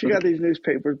don't know where she got these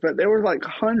newspapers, but there were like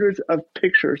hundreds of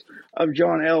pictures of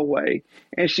John Elway,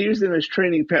 and she used them as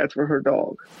training pads for her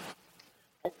dog.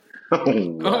 Oh,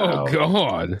 wow. Oh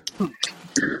God.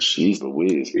 Jeez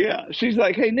Louise. Yeah, she's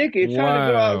like, "Hey, Nikki, it's time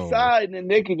to go outside," and then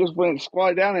Nikki just went and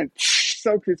squatted down and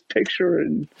soaked his picture,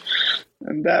 and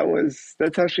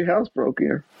that's how she housebroke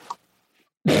here.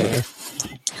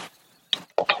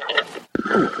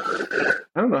 I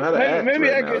don't know how to act maybe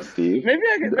right I now, could, Steve. maybe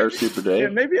I could, Or Super Dave. yeah,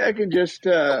 maybe I can just,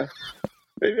 send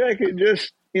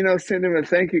him a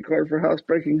thank you card for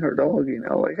housebreaking her dog.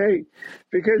 Like, hey,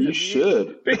 because You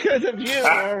should. because of you,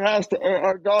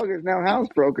 our dog is now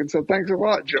housebroken. So thanks a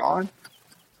lot, John.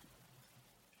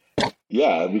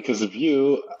 Yeah, because of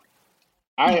you,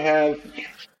 I have.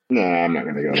 No, I'm not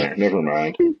going to go there. Never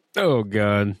mind. Oh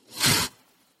God.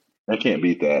 I can't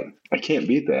beat that.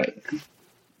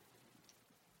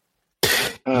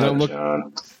 No, look-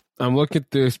 John. I'm looking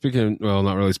through.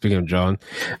 Not really speaking of John,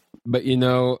 but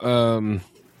I'm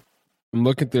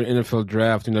looking through the NFL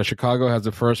draft. Chicago has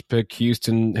the first pick.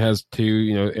 Houston has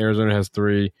 2. Arizona has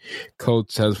 3.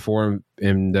 Colts has 4,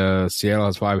 and Seattle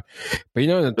has 5. But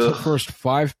in the first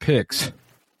 5 picks,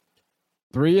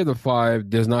 3 of the 5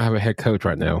 does not have a head coach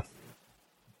right now.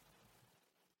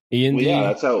 Indy, Yeah,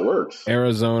 that's how it works.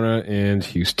 Arizona, and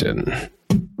Houston.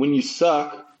 When you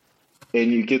suck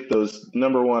and you get those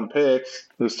number 1 picks,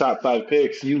 those top 5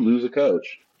 picks, you lose a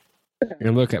coach.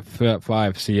 And look at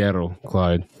 5, Seattle,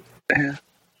 Clyde.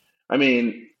 I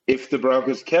mean, if the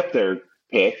Broncos kept their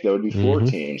pick, there would be 4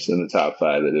 teams in the top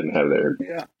 5 that didn't have their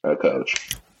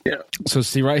coach. Yeah. So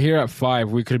see, right here at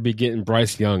 5, we could be getting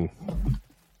Bryce Young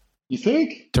You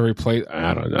think? to replace.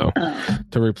 I don't know,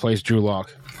 to replace Drew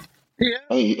Lock. Yeah.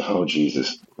 Oh,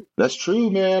 Jesus. That's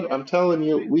true, man. I'm telling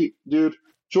you, dude,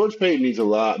 George Payton needs a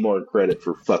lot more credit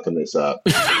for fucking this up.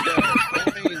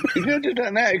 I mean, you could have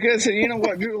done that. You could have said, you know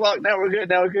what, Drew Lock, now we're good.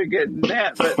 Now we could get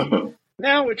that. But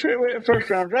now we trade with a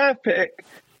first-round draft pick,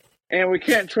 and we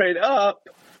can't trade up.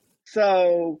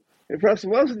 So if Russell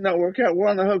Wilson don't work out, we're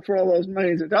on the hook for all those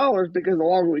millions of dollars because the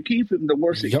longer we keep him, the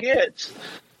worse it gets.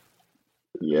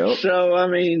 Yep. So, I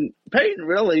mean, Peyton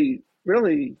really,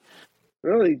 really,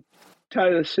 really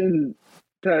tied us in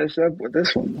tie us up with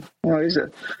this one. Well,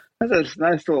 that's a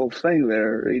nice little thing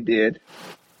there he did.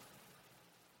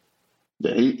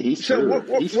 Yeah, he screwed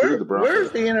the Broncos.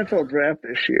 Where's the NFL draft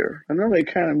this year? I know they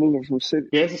kind of moving from city.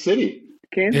 Kansas City.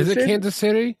 Kansas Is it City? Kansas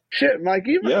City? Shit, Mike,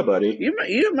 Yeah, buddy. You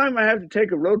might have to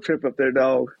take a road trip up there,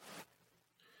 dog.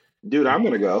 Dude, I'm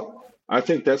gonna go. I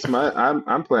think that's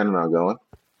I'm planning on going.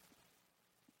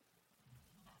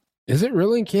 Is it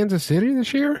really in Kansas City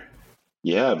this year?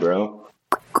 Yeah, bro.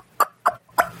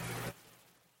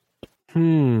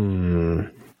 Yeah,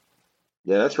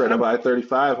 that's right up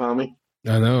I-35, homie.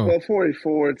 I know. Well,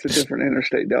 44, it's a different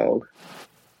interstate, dog.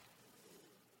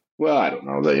 Well, I don't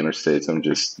know the interstates.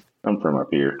 I'm from up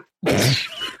here.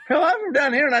 Hell, I'm from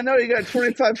down here, and I know you got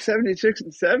 25, 76,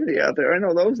 and 70 out there. I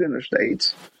know those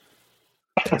interstates.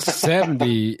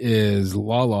 70 is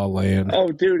La La Land.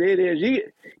 Oh, dude, it is.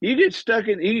 You get stuck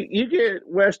in you get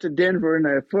west of Denver in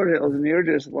the foothills, and you're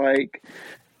just like,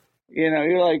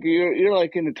 you're like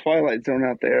in the twilight zone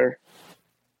out there.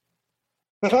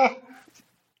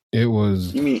 It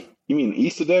was. You mean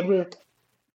east of Denver?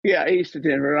 Yeah, east of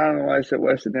Denver. I don't know why I said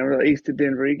west of Denver. East of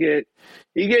Denver, you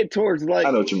get towards like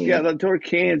I know what you mean. Yeah, toward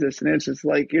Kansas, and it's just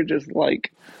like you're just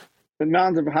like the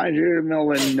mountains are behind you. You're in the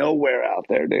middle of nowhere out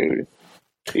there, dude.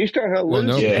 You start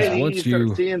hallucinating. You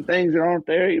start seeing things that aren't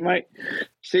there. You might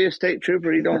see a state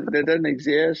trooper that doesn't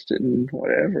exist, and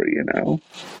whatever,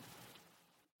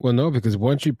 Well, no, because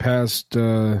once you passed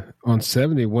on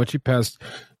 70, once you passed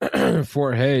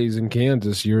Fort Hays in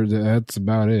Kansas, that's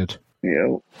about it.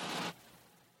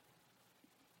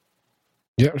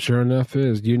 Yep, sure enough,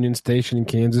 is Union Station in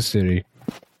Kansas City.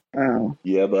 Oh,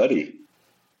 yeah, buddy.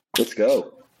 Let's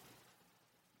go.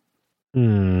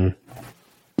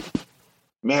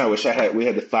 Man, I wish we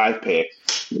had the 5 pick.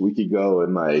 We could go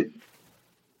and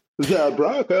the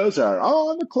Broncos are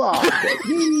on the clock.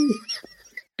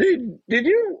 Dude,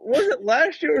 was it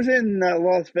last year? Was in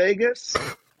Las Vegas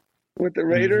with the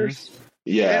Raiders? Mm-hmm.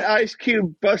 Yeah. And Ice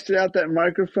Cube busted out that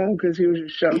microphone because he was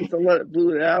just shouting to let it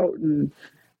blew it out, and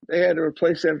they had to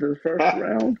replace it after the first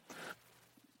round.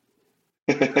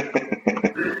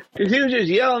 Because he was just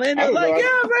yelling in there like,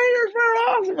 "Yeah, Raiders were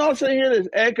awesome!" All of a sudden, you hear this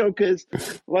echo because,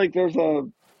 like, there's a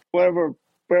whatever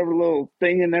little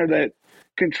thing in there that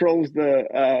controls the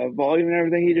volume and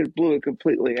everything. He just blew it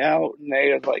completely out, and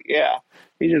they was like, "Yeah,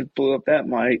 he just blew up that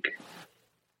mic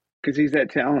because he's that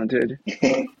talented."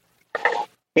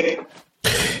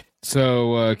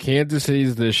 So Kansas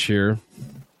City's this year.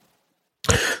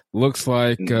 Looks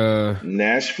like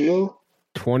Nashville.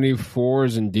 24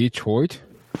 is in Detroit.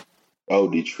 Oh,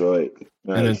 Detroit.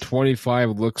 Nice. And then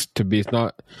 25 looks to be, it's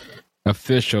not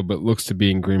official, but looks to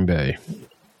be in Green Bay.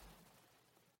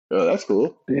 Oh, that's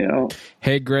cool. Yeah.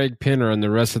 Hey, Greg Pinner and the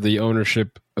rest of the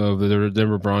ownership of the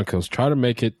Denver Broncos, try to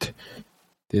make it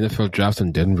the NFL draft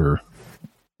in Denver.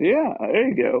 Yeah, there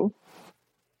you go.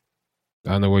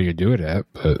 I don't know where you do it at,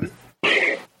 but you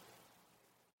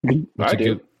could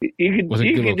do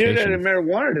that at a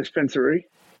marijuana dispensary.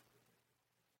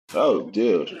 Oh,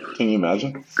 dude. Can you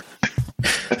imagine?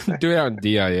 Do it out in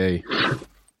DIA.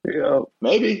 Yeah.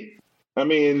 Maybe. I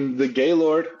mean, the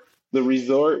Gaylord, the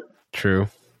resort. True.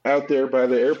 Out there by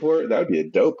the airport, that would be a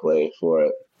dope play for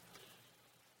it.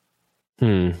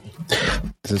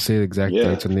 Does it say the exact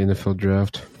dates on the NFL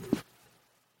draft?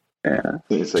 Yeah. I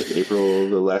think it's like April,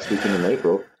 the last weekend in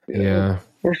April. Yeah.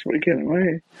 First weekend in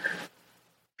May.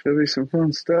 It's going to be some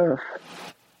fun stuff.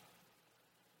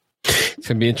 It's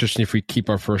going to be interesting if we keep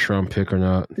our first round pick or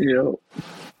not. Yep.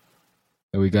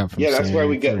 That we got from that's why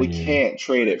we can't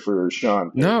trade it for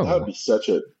Sean. No. That would be such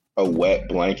a wet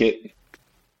blanket.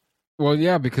 Well,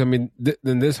 yeah, because I mean,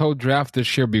 then this whole draft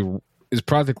this year is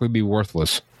practically be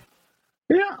worthless.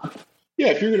 Yeah. Yeah,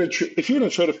 if you're gonna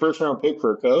trade a first round pick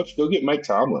for a coach, go get Mike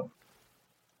Tomlin.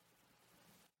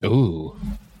 Ooh.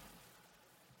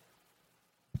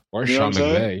 Or Sean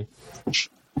McVay.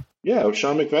 Yeah, or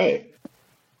Sean McVay.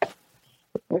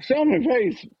 Well, Sean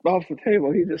McVay's off the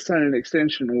table. He just signed an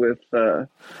extension with the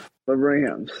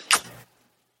Rams.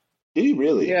 Did he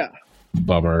really? Yeah.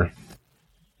 Bummer.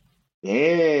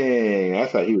 Dang, I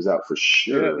thought he was out for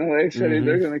sure. Yeah, no, they said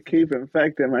they're going to keep him. In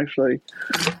fact, I'm actually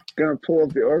going to pull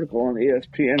up the article on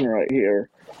ESPN right here.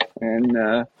 And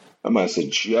that must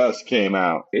have just came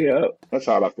out. Yeah. That's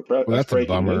hot off the press. Well, that's a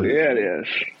bummer. News. Yeah, it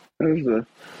is.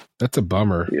 That's a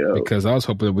bummer. Yep. Because I was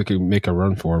hoping that we could make a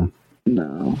run for him.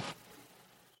 No.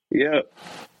 Yep.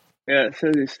 Yeah, it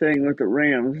says he's staying with the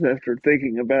Rams after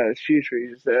thinking about his future. He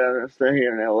just said, I'm going to stay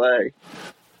here in L.A.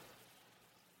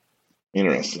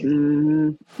 Interesting.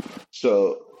 Mm-hmm.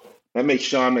 So that makes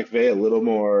Sean McVay a little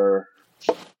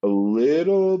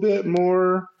bit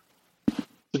more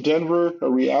to Denver a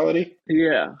reality.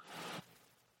 Yeah.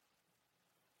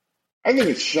 I think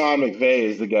it's Sean McVay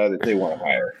is the guy that they want to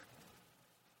hire.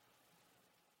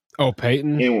 Oh,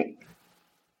 Peyton? And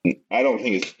I don't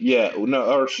think it's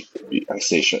I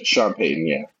say Sean Payton.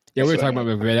 Yeah. Yeah, we were talking about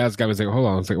McVay. That guy was like, hold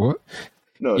on. I was like, what?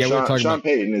 No, yeah, Sean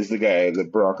Payton is the guy the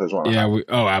Broncos want to hire.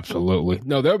 Absolutely.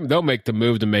 No, they'll make the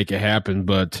move to make it happen,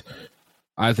 but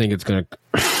I think it's going to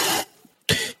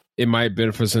 – it might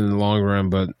benefit us in the long run,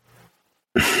 but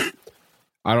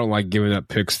I don't like giving up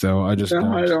picks, though. I just don't.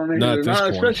 I don't either. Not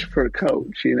especially for a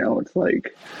coach. It's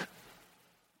like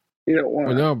you don't want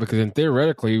to. Well, no, because then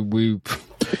theoretically, even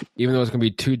though it's going to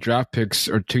be 2 draft picks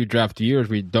or 2 draft years,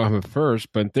 we don't have a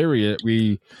first, but in theory,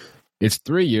 it's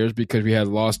 3 years because we had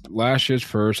lost last year's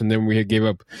first, and then we had gave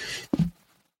up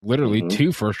literally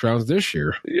 2 first rounds this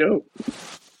year. Yep.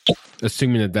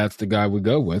 Assuming that that's the guy we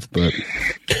go with, but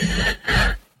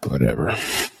whatever.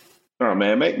 Oh,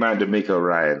 man, make mine D'Amico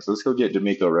Ryans. Let's go get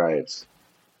D'Amico Ryans.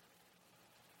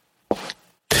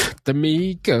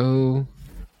 D'Amico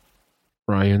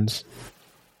Ryans.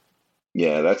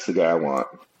 Yeah, that's the guy I want.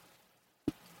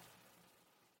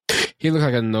 He looks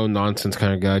like a no-nonsense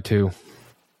kind of guy, too.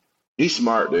 He's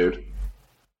smart, dude.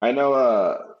 I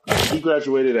know he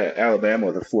graduated at Alabama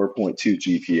with a 4.2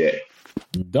 GPA.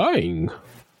 Dang.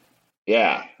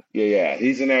 Yeah.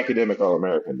 He's an academic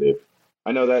All-American, dude.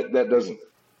 I know that doesn't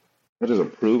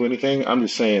prove anything. I'm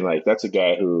just saying, like, that's a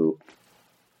guy who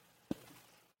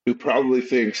probably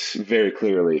thinks very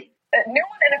clearly. New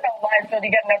on NFL Live, Phil,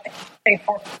 you got an update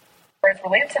for it's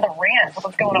related to the Rams.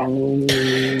 What's going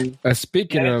on?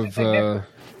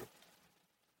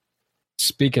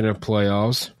 Speaking of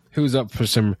playoffs, who's up for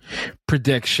some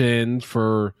predictions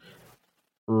for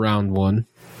round 1?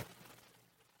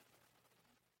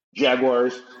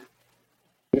 Jaguars.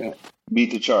 Yeah.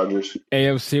 Beat the Chargers.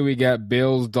 AFC, we got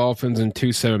Bills, Dolphins, and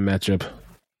 2-7 matchup.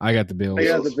 I got the Bills. I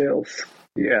got the Bills.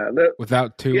 Yeah.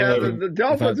 Without Tua. Yeah, the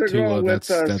Dolphins are going with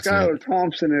Skylar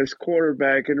Thompson as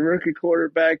quarterback and rookie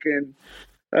quarterback, and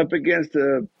up against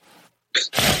a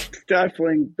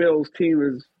stifling Bills team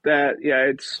is that.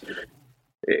 Yeah, it's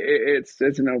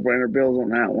a no-brainer. Bills on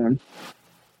that one.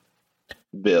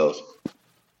 Bills.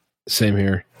 Same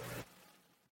here.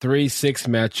 3-6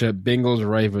 matchup. Bengals,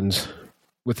 Ravens.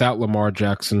 Without Lamar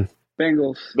Jackson.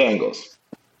 Bengals.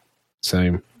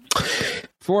 Same.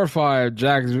 4-5.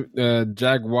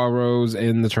 Jaguars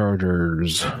and the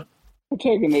Chargers. I'm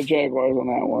taking the Jaguars on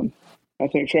that one. I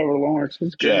think Trevor Lawrence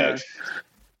is good.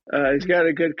 He's got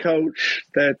a good coach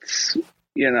that's,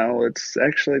 it's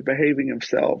actually behaving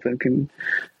himself and can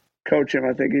coach him.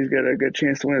 I think he's got a good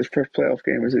chance to win his first playoff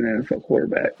game as an NFL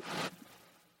quarterback.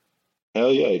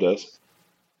 Hell yeah, he does.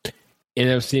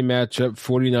 NFC matchup,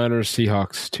 49ers,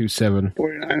 Seahawks, 2-7.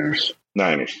 49ers.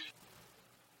 Niners.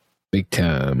 Big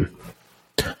time.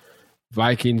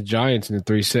 Vikings, Giants in the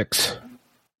 3-6.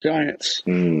 Giants.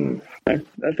 I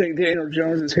think Daniel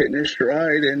Jones is hitting his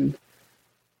stride, and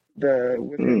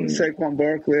with Saquon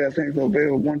Barkley, I think they'll be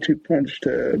a 1-2 punch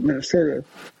to Minnesota.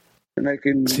 And they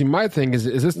can see. My thing is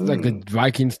this like the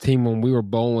Vikings team when we were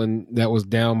bowling that was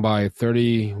down by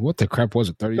 30? What the crap was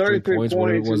it? 33 points.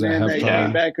 What it was at halftime.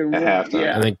 Came back and won.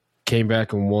 Yeah. And they came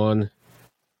back and won.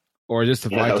 Or just the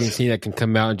Vikings team that can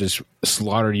come out and just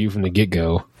slaughter you from the get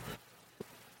go.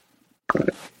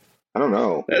 I don't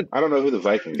know. I don't know who the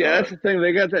Vikings are. Yeah, that's the thing.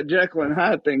 They got that Jekyll and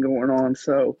Hyde thing going on.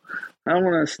 So I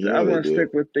want to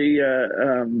stick with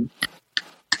the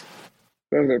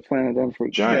whatever they're planning on for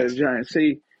Giants. The Giants.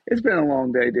 See, it's been a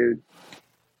long day, dude.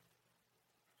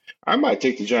 I might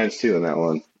take the Giants too in that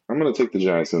one. I'm going to take the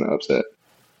Giants in the upset.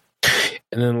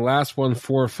 And then the last one,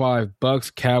 4-5,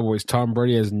 Bucks, Cowboys. Tom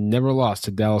Brady has never lost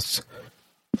to Dallas.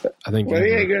 I think, he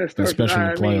ain't going to start, especially in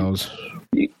the playoffs.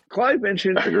 Clive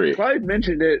mentioned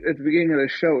it at the beginning of the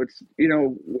show. It's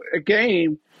a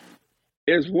game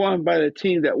is won by the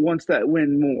team that wants that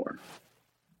win more.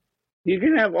 You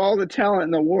can have all the talent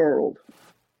in the world,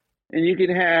 and you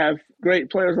can have great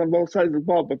players on both sides of the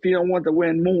ball, but if you don't want to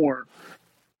win more,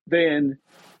 then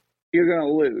you're going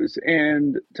to lose.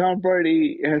 And Tom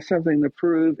Brady has something to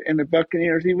prove, and the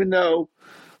Buccaneers, even though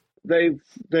they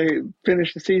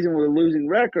finished the season with a losing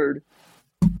record,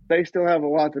 they still have a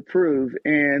lot to prove.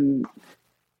 And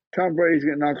Tom Brady's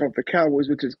going to knock off the Cowboys,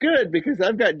 which is good because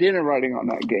I've got dinner writing on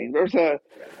that game. There's a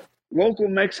local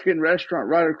Mexican restaurant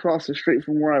right across the street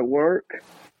from where I work,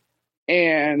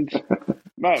 and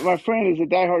my friend is a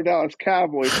diehard Dallas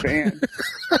Cowboys fan.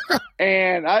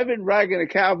 And I've been ragging the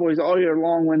Cowboys all year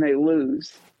long when they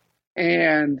lose.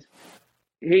 And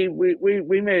we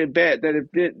made a bet that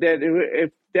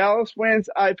if Dallas wins,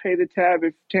 I pay the tab.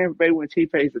 If Tampa Bay wins, he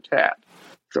pays the tab.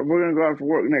 So we're going to go out for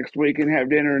work next week and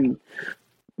have dinner, and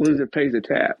loser pays the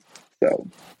tab. So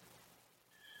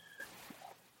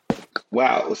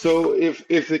Wow. So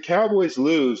if the Cowboys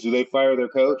lose, do they fire their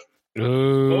coach?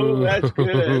 Oh, that's good.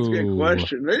 That's a good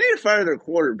question. They need to fire their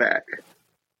quarterback.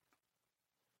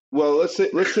 Well, let's say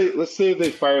if they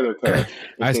fire their coach.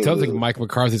 I still think Mike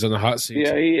McCarthy's on the hot seat.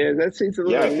 Yeah, he is. That seat's a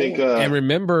little. Yeah, I think. And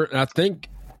remember, I think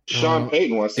Sean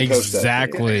Payton wants to coach that.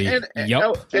 exactly.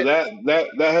 Yep. So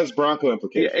that has Bronco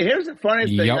implications. Yeah, here's the funny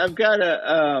thing. Yep. I've got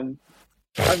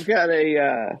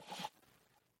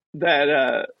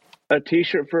a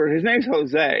T-shirt for his name's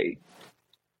Jose,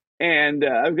 and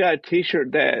I've got a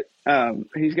T-shirt that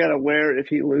he's got to wear if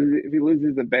he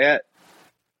loses the bet.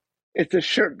 It's a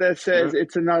shirt that says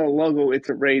it's not a logo, it's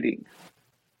a rating.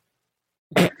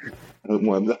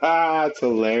 That's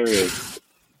hilarious.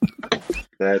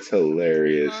 That's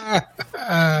hilarious.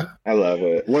 I love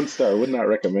it. 1 star. Would not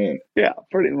recommend. Yeah,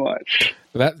 pretty much.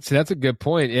 That's a good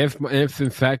point. If in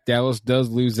fact Dallas does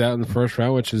lose out in the first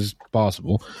round, which is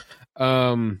possible,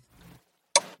 Clyde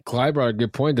brought a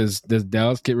good point. Does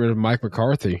Dallas get rid of Mike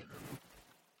McCarthy?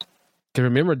 Because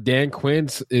remember, Dan Quinn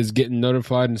is getting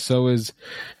notified, and so is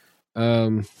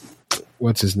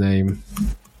what's his name?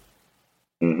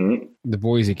 Mm-hmm. The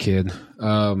Boise kid.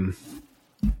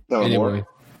 Anyway,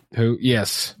 who?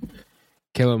 Yes,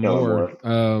 Kellen Moore.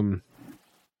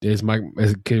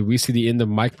 Could we see the end of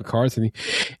Mike McCarthy,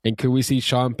 and could we see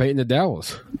Sean Payton to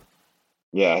Dallas?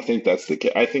 Yeah, I think that's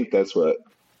I think that's a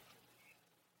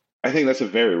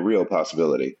very real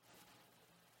possibility.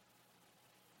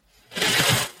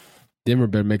 Denver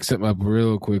better make something up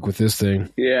real quick with this thing.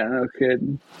 Yeah, no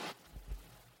kidding.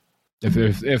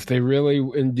 If they really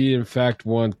indeed in fact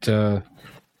want Sean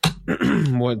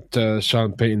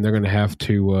Payton, they're going to have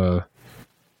to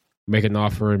make an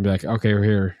offer and be like, okay, we're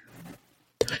here,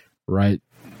 right?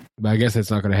 But I guess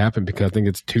that's not going to happen because I think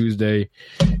it's Tuesday.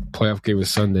 Playoff game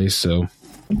is Sunday, so.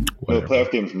 Well, the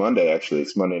playoff game's Monday. Actually,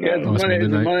 it's Monday night. Yeah, it's the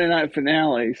Monday night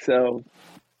finale. So,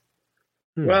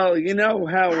 well, you know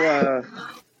how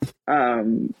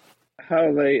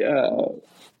they,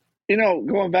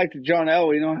 going back to John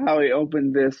Elway, you know how he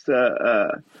opened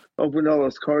opened all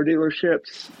those car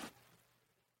dealerships,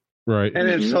 right? And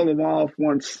then sold them off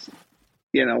once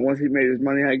he made his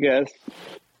money, I guess.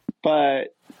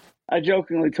 But I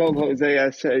jokingly told Jose, I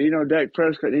said, Dak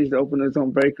Prescott needs to open his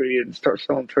own bakery and start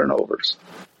selling turnovers.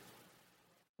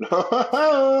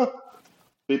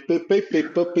 Beep, beep, beep,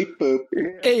 beep, boop, beep, boop.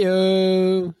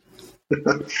 Ayo.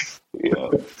 Yeah.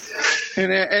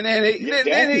 And then he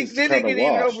can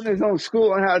even open his own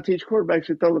school on how to teach quarterbacks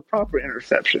to throw the proper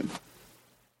interception.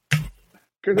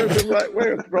 Because there's a right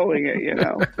way of throwing it,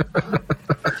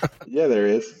 Yeah, there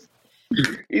is.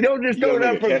 You don't just throw it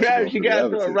up for grabs. You got to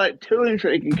throw it right to him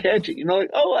so he can catch it.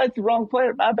 That's the wrong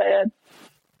player. My bad.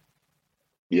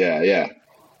 Yeah.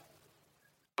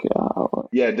 God.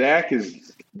 Yeah, Dak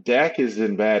is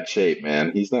in bad shape,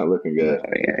 man. He's not looking good. Oh,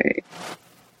 yeah.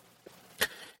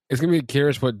 It's going to be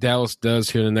curious what Dallas does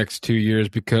here in the next 2 years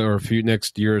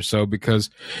next year or so, because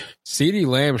CeeDee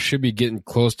Lamb should be getting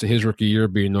close to his rookie year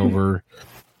being over.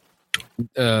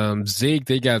 Zeke,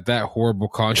 they got that horrible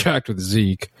contract with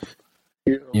Zeke.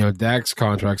 Dak's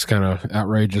contract's kind of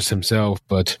outrageous himself,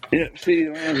 but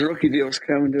CeeDee Lamb's rookie deal's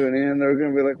coming to an end. They're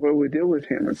going to be like, "What do we do with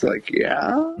him?" It's like, yeah.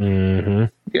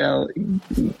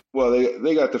 Well,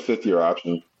 they got the 5th-year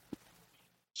option,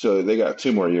 so they got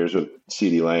 2 more years with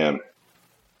CeeDee Lamb.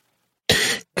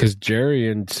 Because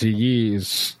Jerry and CE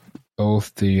is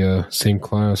both the same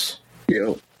class.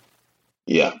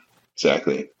 Yeah,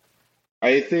 exactly.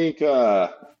 I think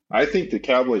the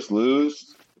Cowboys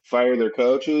lose, fire their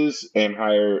coaches, and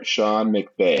hire Sean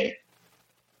McVay.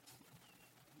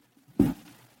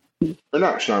 Or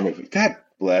not Sean McVay. God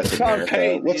bless America.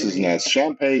 Payton. What's his name?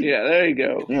 Sean Payton. Yeah, there you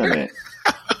go. Yeah, man.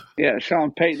 Yeah,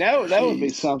 Sean Payton. That would be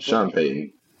something. Sean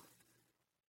Payton.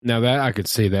 Now that I could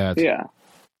see that. Yeah.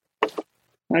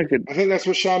 I think that's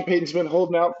what Sean Payton's been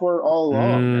holding out for all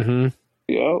along. Mm-hmm.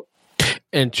 Yep.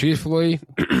 And truthfully,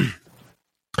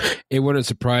 it wouldn't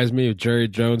surprise me if Jerry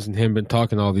Jones and him been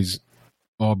talking all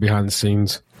behind the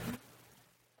scenes.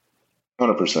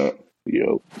 100%.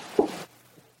 Yep.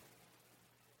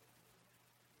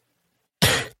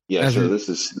 Yeah, so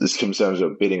this comes down to a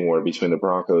bidding war between the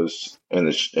Broncos and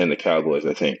the Cowboys,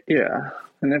 I think. Yeah.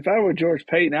 And if I were George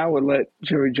Payton, I would let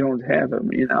Jerry Jones have him,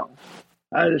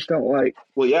 I just don't like.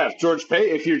 Well, yeah,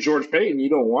 if you're George Payton, you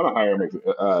don't want to hire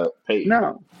Payton.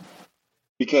 No.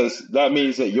 Because that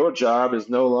means that your job is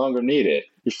no longer needed.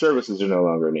 Your services are no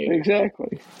longer needed.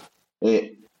 Exactly.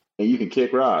 And you can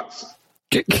kick rocks.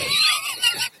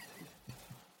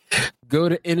 Go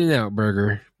to In-N-Out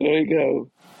Burger. There you go.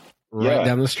 Right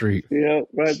down the street. Yep,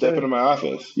 right Step into my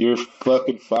office. You're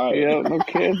fucking fired. Yep, no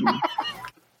kidding.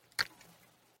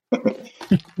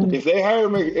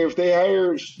 If they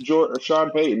hire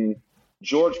Sean Payton,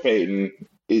 George Payton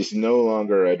is no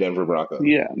longer a Denver Bronco.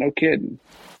 Yeah, no kidding.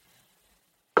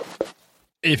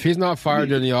 If he's not fired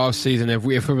during the offseason, if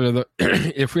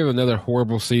we have another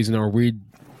horrible season or we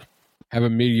have a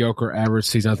mediocre average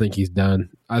season, I think he's done.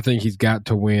 I think he's got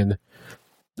to win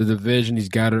the division. He's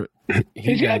got to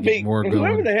get more going.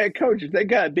 Whoever the head coach is, they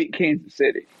got to beat Kansas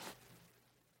City.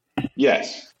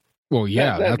 Yes. Well,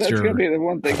 yeah, that's going to be the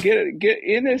one thing. Get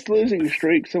in this losing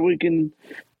streak so we can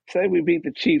say we beat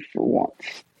the Chiefs for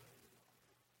once.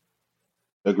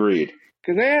 Agreed.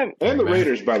 Because they have, and the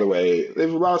Raiders, by the way,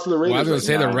 they've lost to the Raiders. Well, I was going to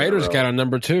say the Raiders got a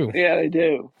number 2. Yeah, they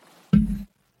do.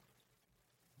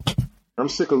 I'm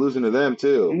sick of losing to them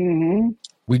too. Mm-hmm.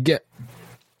 We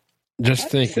lost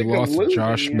to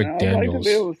Josh McDaniels. I'd like to be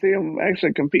able to see them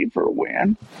actually compete for a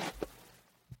win.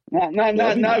 Not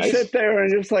nice. Sit there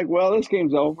and just like, well, this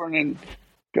game's over, and then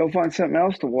go find something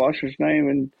else to watch. There's not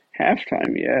even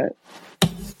halftime yet.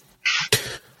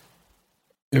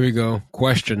 Here we go.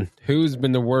 Question: who's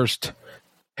been the worst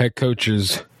head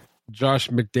coaches? Josh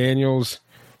McDaniels,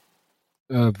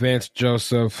 Vance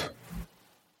Joseph,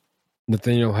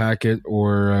 Nathaniel Hackett,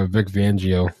 or Vic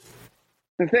Fangio?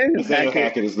 Nathaniel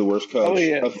Hackett is the worst coach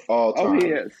of all time. Oh, he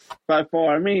is, by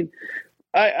far. I mean,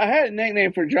 I had a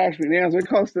nickname for Josh McDaniels.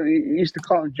 We used to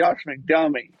call him Josh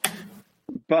McDummy.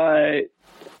 But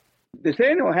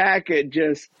Nathaniel Hackett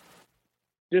just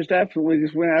absolutely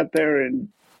just went out there and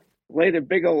laid a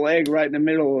big old egg right in the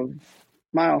middle of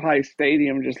Mile High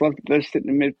Stadium and just left it there sitting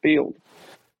in midfield.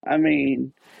 I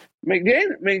mean,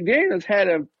 McDaniels had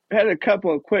a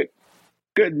couple of quick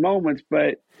good moments,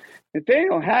 but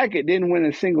Nathaniel Hackett didn't win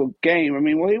a single game. I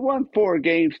mean, well, he won 4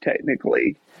 games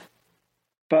technically,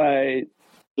 but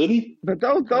did he? But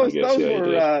those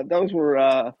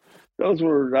were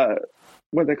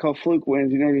what they call fluke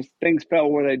wins. You know, just things fell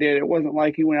where they did. It wasn't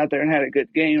like he went out there and had a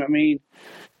good game. I mean,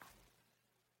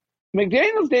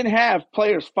 McDaniels didn't have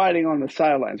players fighting on the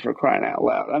sidelines, for crying out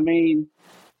loud. I mean,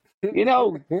 you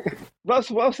know,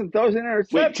 Russell Wilson throws an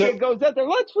interception, goes out there,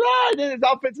 let's ride. And his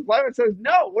offensive lineman says,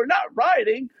 no, we're not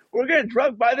riding. We're getting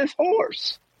drugged by this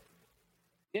horse.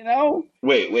 You know?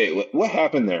 Wait. What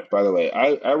happened there, by the way?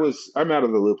 I'm out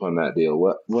of the loop on that deal.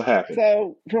 What happened?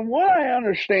 So, from what I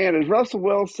understand, is Russell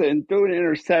Wilson threw an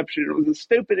interception. It was a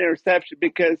stupid interception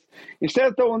because instead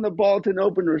of throwing the ball to an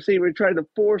open receiver, he tried to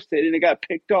force it, and it got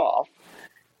picked off.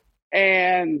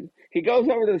 And he goes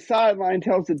over to the sideline,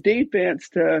 tells the defense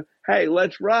to, hey,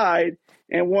 let's ride.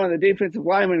 And one of the defensive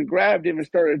linemen grabbed him and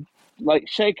started, like,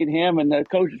 shaking him, and the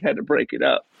coaches had to break it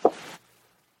up.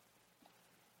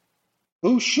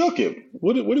 Who shook him?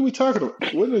 What are we talking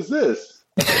about? What is this?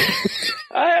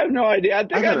 I have no idea. I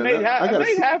think I made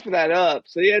half of that up.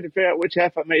 So you had to figure out which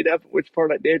half I made up and which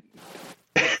part I didn't.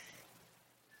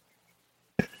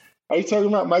 Are you talking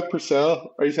about Mike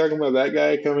Purcell? Are you talking about that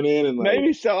guy coming in and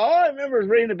maybe so? All I remember is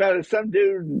reading about it. Some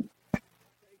dude,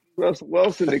 Russell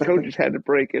Wilson, the coaches had to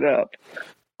break it up.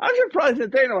 I'm surprised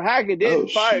Nathaniel Hackett didn't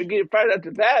get fired up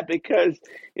to that, because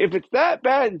if it's that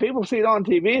bad and people see it on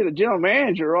TV, the general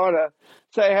manager ought to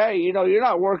say, hey, you know, you're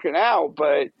not working out,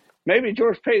 but maybe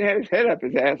George Payton had his head up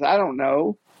his ass. I don't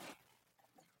know.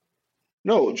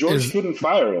 No, George couldn't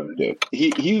fire him, dude.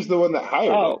 He was the one that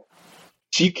hired him.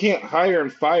 So you can't hire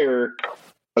and fire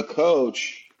a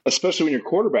coach, especially when your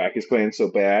quarterback is playing so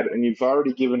bad and you've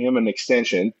already given him an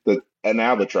extension, an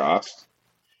albatross,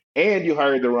 and you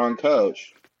hired the wrong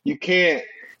coach. You can't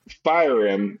fire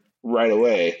him right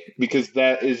away because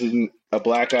that isn't a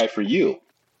black eye for you.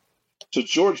 So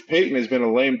George Payton has been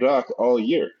a lame duck all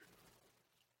year.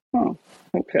 Oh,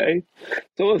 okay.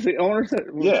 So was the owners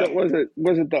that was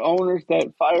it the owners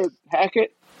that fired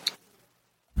Hackett?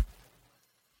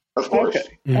 Of course. Okay.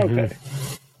 Mm-hmm. Okay.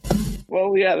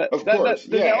 Well, yeah.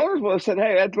 The owners would have said,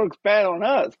 "Hey, that looks bad on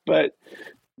us," but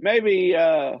maybe.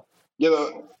 The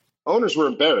owners were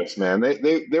embarrassed, man.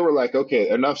 They were like, "Okay,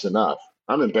 enough's enough.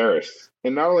 I'm embarrassed."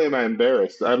 And not only am I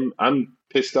embarrassed, I'm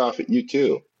pissed off at you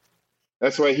too.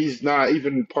 That's why he's not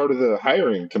even part of the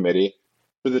hiring committee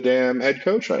for the damn head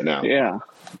coach right now. Yeah.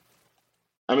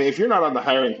 I mean, if you're not on the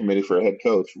hiring committee for a head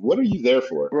coach, what are you there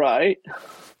for? Right.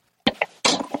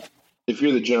 If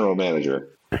you're the general manager.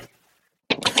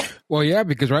 Well, yeah,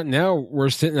 because right now we're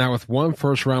sitting out with 1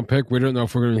 first-round pick. We don't know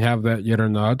if we're going to have that yet or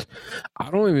not. I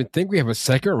don't even think we have a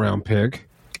second-round pick.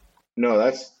 No,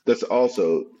 that's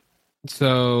also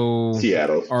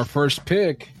Seattle. Our first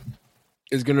pick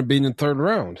is going to be in the 3rd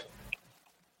round.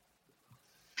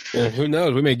 And who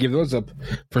knows? We may give those up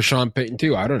for Sean Payton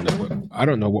too. I don't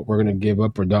know what we're going to give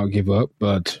up or not give up,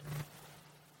 but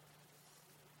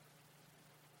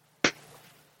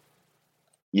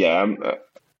yeah,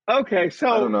 Okay, so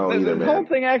I don't know either, the man. whole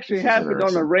thing actually This is happened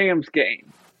on the interesting. Rams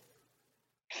game.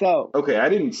 So Okay, I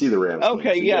didn't see the Rams. game, okay,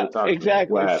 so you yeah, gotta talk to me.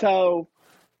 exactly. What happened? So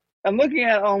I'm looking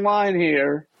at it online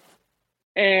here,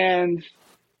 and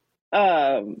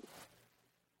it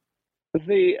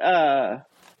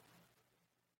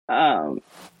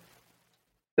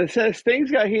says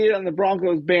things got heated on the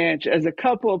Broncos bench as a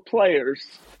couple of players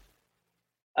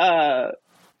got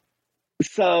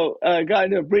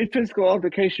into a brief physical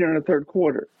altercation in the third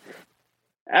quarter.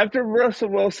 After Russell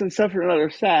Wilson suffered another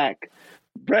sack,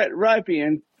 Brett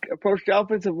Ripien approached the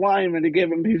offensive lineman to give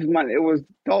him peace of mind. It was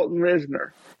Dalton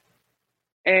Risner.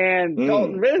 And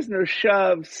Dalton Risner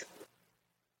shoves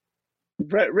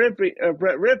Brett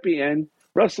Ripien.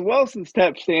 Russell Wilson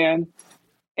steps in,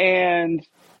 and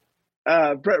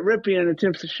Brett Ripien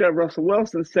attempts to shove Russell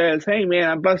Wilson, says, "Hey, man,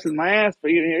 I'm busting my ass,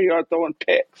 but here you are throwing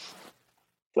picks."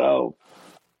 So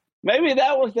maybe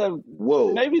that was the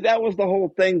whole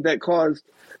thing that caused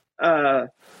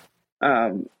the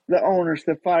owners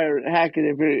to fire Hackett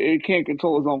if he can't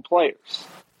control his own players.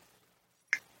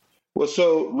 Well,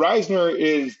 so Reisner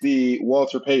is the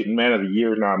Walter Payton Man of the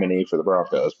Year nominee for the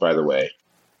Broncos, by the way.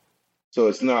 So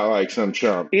it's not like some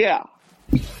chump. Yeah.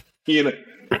 You know,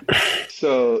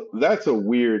 so that's a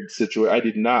weird situation. I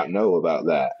did not know about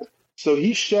that. So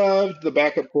he shoved the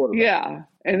backup quarterback. Yeah.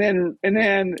 And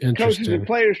then coaches and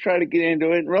players try to get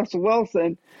into it. And Russell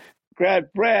Wilson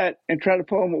grabbed Brett and tried to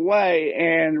pull him away,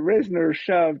 and Risner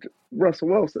shoved Russell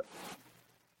Wilson.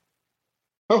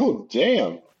 Oh,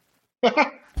 damn.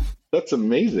 That's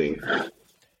amazing.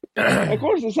 Of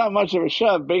course, it's not much of a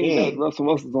shove, being that Russell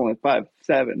Wilson's only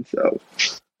 5'7", so,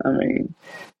 I mean.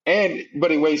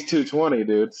 But he weighs 220,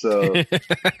 dude, so.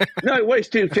 No, he weighs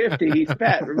 250. He's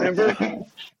fat, remember?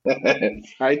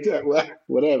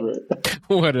 Whatever.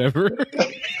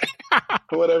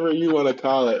 Whatever you want to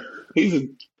call it. He's a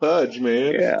pudge,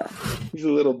 man. Yeah. He's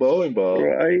a little bowling ball.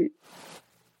 Right.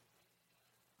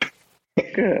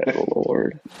 Good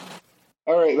Lord.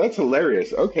 All right, that's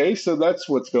hilarious. Okay, so that's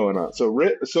what's going on. So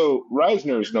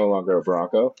Reisner is no longer a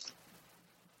Bronco.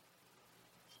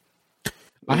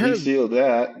 I heard he sealed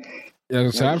that. Yeah,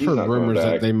 so I've heard rumors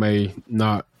that they may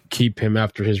not keep him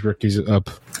after his rookie's up.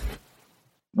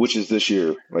 Which is this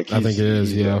year. I think it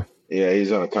is, yeah. Yeah,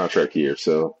 he's on a contract year,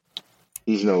 so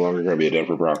he's no longer going to be a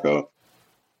Denver Bronco.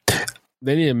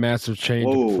 They need a massive change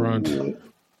up front.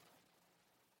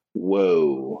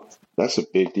 Whoa. That's a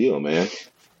big deal, man.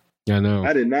 I know.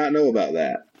 I did not know about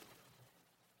that.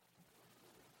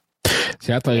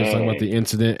 See, I thought you were talking about the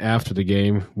incident after the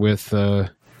game with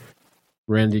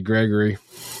Randy Gregory.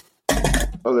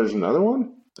 Oh, there's another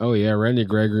one? Oh, yeah. Randy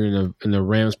Gregory and the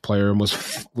Rams player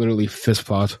almost literally fist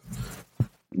fought.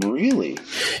 Really?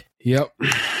 Yep.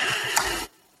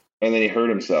 And then he hurt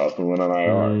himself and went on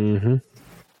IR. Mm-hmm.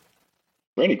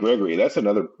 Randy Gregory, that's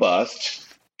another bust.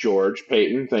 George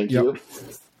Payton, thank you.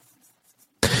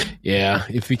 Yeah,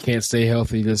 if he can't stay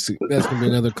healthy, that's going to be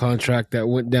another contract that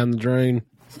went down the drain.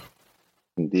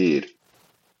 Indeed.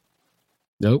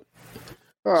 Nope.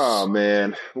 Oh,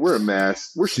 man. We're a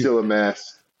mess. We're still a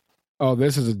mess. Oh,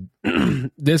 this is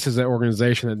an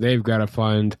organization that they've got to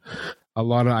find a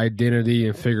lot of identity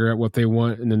and figure out what they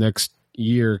want in the next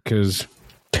year, because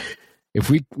if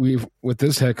we with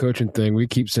this head coaching thing, we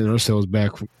keep sending ourselves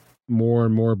back more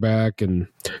and more back, and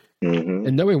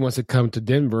nobody wants to come to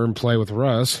Denver and play with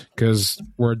Russ because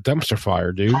we're a dumpster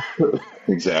fire, dude.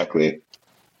 Exactly.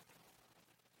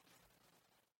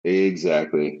 I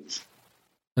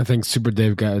think Super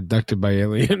Dave got abducted by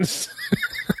aliens.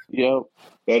 Yep.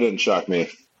 That didn't shock me.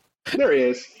 There he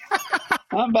is.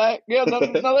 I'm back. Yeah, no,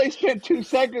 they spent 2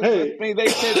 seconds with me. They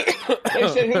said,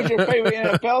 "Who's your favorite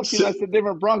NFL team?" I said,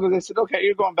 "Denver Broncos." They said, "Okay,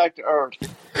 you're going back to Earth."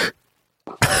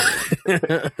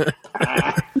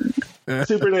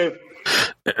 Super Dave,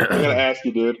 I gotta ask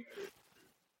you, dude.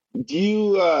 Do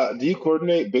you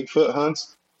coordinate Bigfoot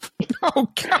hunts? Oh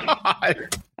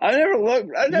God! I never looked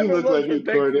for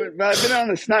Bigfoot, but I've been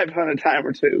on a snipe hunt a time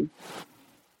or two.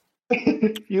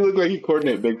 You look like you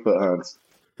coordinate Bigfoot hunts.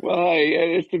 Well,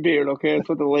 hey, it's the beard, okay? That's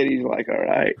what the ladies like, all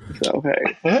right? So,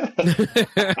 hey.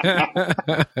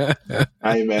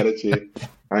 I ain't mad at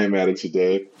you,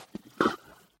 Dave.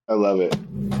 I love it.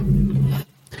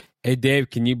 Hey,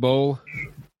 Dave, can you bowl?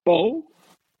 Bowl?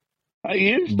 I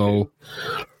used bowl. To.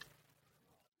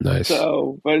 Nice.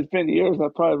 So, but it's been years.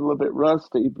 I'm probably a little bit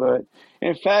rusty, but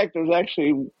in fact, there's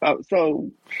actually so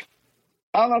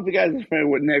I don't know if you guys are familiar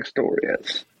with Nextdoor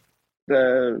is,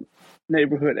 the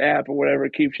neighborhood app or whatever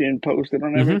keeps you posted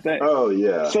on everything. Oh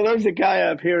yeah. So there's a guy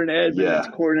up here in Edmond that's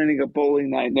coordinating a bowling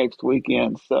night next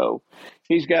weekend. So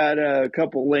he's got a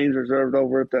couple lanes reserved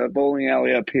over at the bowling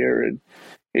alley up here, and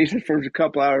he said for a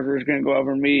couple hours we're just going to go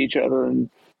over and meet each other and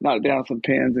knock down some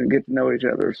pins and get to know each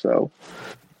other. So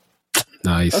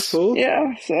Nice. That's cool.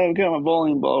 yeah, so I've got my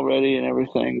bowling ball ready and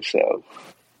everything. So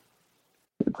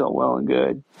it's all well and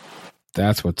good.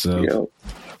 That's what's up. Yep.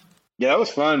 Yeah, that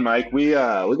was fun, Mike. We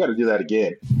got to do that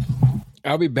again.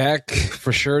 I'll be back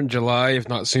for sure in July, if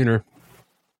not sooner.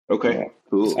 Okay, Yeah.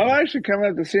 cool. I'm actually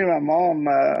coming up to see my mom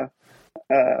out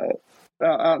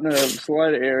in the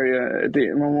Salida area at the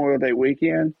Memorial Day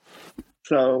weekend.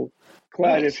 So,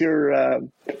 Clyde, Nice. if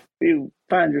you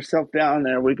find yourself down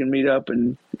there, we can meet up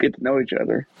and get to know each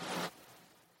other.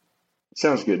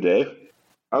 Sounds good, Dave.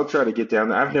 I'll try to get down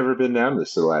there. I've never been down to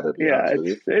Salida. To be Yeah, honest with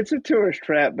you. it's a tourist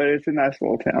trap, but it's a nice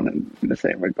little town in the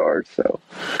same regard. So,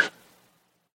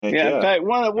 Heck yeah. In fact,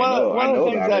 one of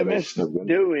the things I missed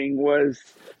doing was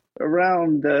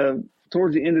around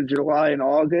towards the end of July and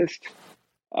August.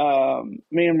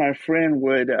 Me and my friend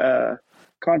would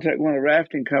contact one of the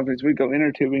rafting companies. We'd go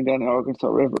inner tubing down the Arkansas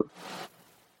River.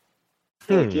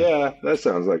 Heck yeah, that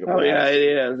sounds like a blast. Oh yeah, it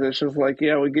is. It's just like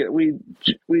we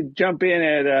jump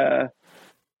in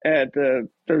at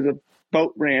there's a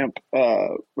boat ramp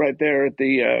right there at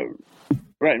the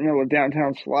right in the middle of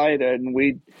downtown Salida, and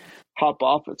we'd hop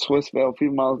off at Swissvale a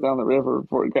few miles down the river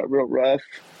before it got real rough.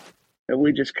 And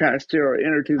we just kind of steer our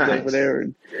inner tubes Nice. over there,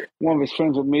 and one of his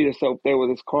friends would meet us up there with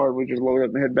his car. We just load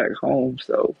up and head back home.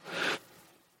 So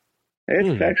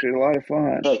it's actually a lot of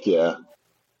fun. Heck yeah. Of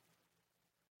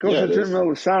course, Yeah, it's it in is. the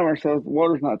middle of summer, so the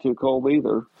water's not too cold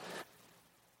either.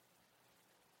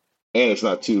 And it's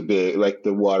not too big. Like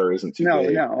the water isn't too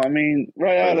big. No. I mean,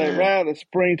 right out of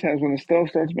springtime when the snow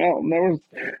starts melting,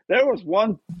 there was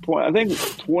one point. I think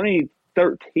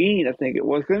 2013. I think it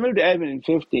was because they moved to Edmond in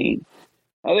 15.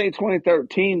 I think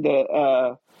 2013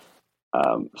 the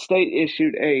state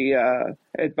issued a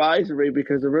advisory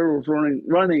because the river was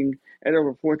running at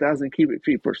over 4,000 cubic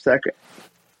feet per second.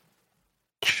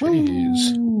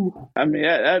 Jeez. I mean,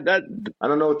 that I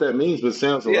don't know what that means, but it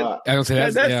sounds a Yeah. lot. I don't say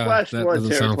that's flash that flood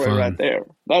doesn't sound territory fun. right there.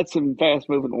 That's some fast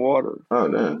moving water. Oh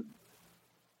no.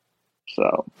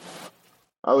 So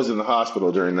I was in the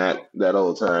hospital during that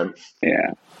whole time.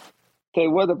 yeah. Tell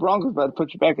you what, the Broncos about to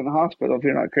put you back in the hospital if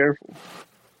you're not careful.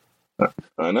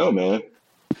 I know, man.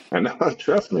 I know.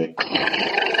 Trust me.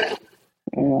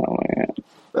 Oh man.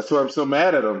 That's why I'm so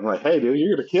mad at him. Like, hey, dude,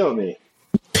 you're gonna kill me.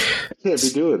 I can't be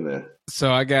doing that.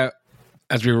 So I got,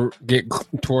 as we get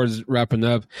towards wrapping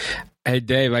up, hey,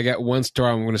 Dave, I got one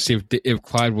story I'm going to see if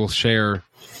Clyde will share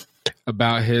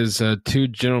about his two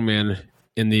gentlemen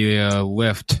in the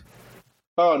lift.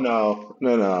 Oh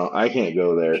no, I can't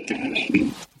go there.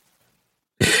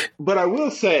 But I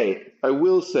will say.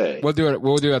 We'll do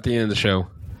it at the end of the show.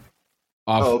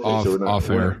 Off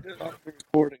air.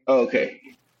 Oh, okay.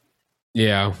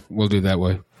 Yeah, we'll do it that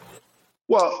way.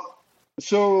 Well,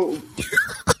 so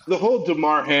the whole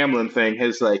DeMar Hamlin thing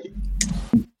has like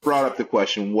brought up the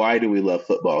question: why do we love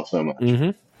football so much?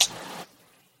 Mm-hmm.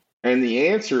 And the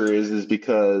answer is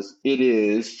because it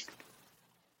is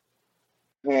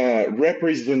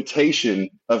representation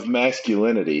of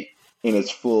masculinity in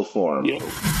its full form, in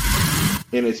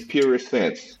its purest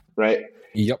sense, right?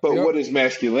 Yep. But what is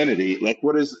masculinity? Like,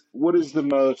 what is the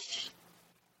most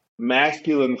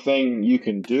masculine thing you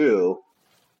can do?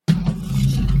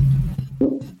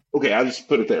 Okay, I'll just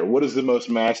put it there. What is the most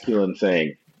masculine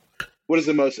thing? What is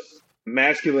the most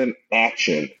masculine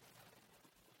action?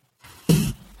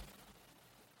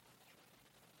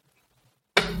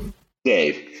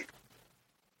 Dave.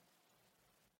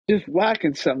 Just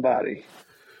whacking somebody.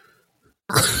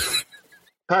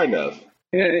 Kind of.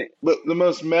 Yeah, But the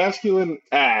most masculine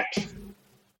act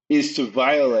is to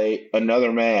violate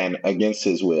another man against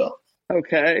his will.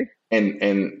 okay.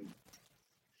 And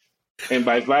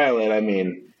by violate, I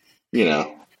mean,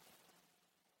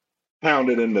 pound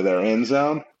it into their end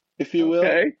zone, if you will.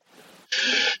 Okay.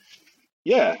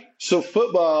 Yeah. So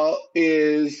football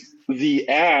is the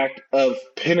act of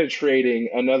penetrating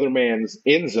another man's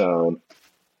end zone,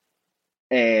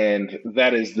 and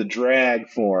that is the drag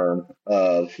form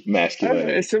of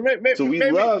masculinity. Okay. So maybe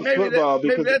love football maybe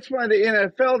because that's why the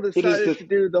NFL decided to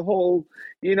do the whole,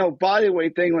 body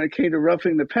weight thing when it came to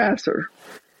roughing the passer.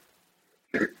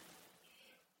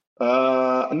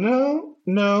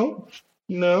 No,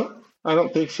 I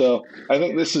don't think so. I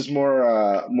think this is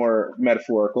more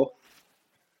metaphorical.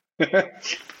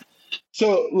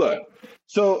 So look,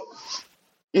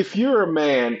 if you're a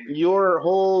man, your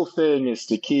whole thing is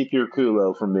to keep your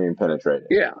culo from being penetrated.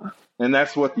 Yeah. And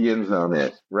that's what the end zone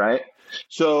is, right?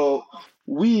 So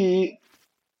we,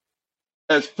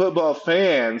 as football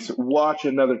fans watch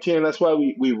another team. That's why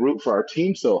we root for our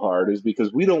team so hard, is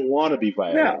because we don't want to be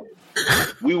violated. No.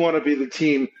 We want to be the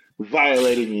team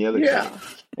violating the other Yeah. team.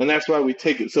 And that's why we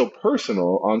take it so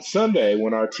personal on Sunday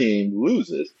when our team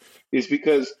loses, is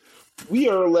because we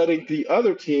are letting the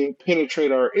other team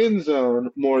penetrate our end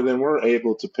zone more than we're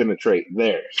able to penetrate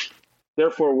theirs.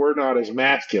 Therefore, we're not as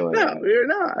masculine. No, you're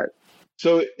not.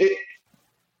 So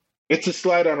it's a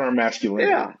slide on our masculinity.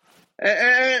 Yeah.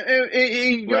 And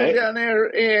you go Right? down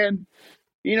there and,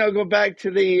 go back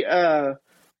to the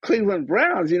Cleveland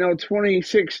Browns,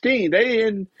 2016.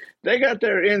 They got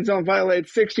their end zone violated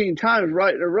 16 times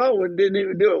right in a row and didn't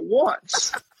even do it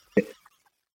once.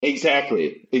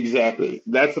 Exactly.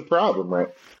 That's the problem, right?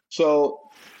 So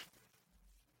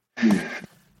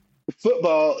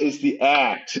football is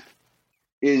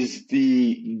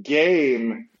the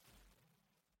game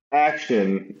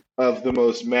action of the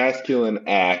most masculine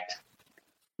act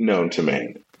known to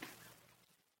man.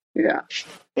 Yeah.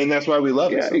 And that's why we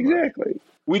love it Yeah, so much. exactly.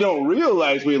 We don't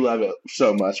realize we love it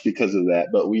so much because of that,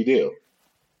 but we do.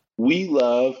 We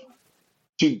love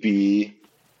to be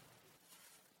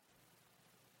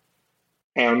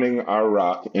pounding our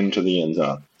rock into the end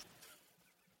zone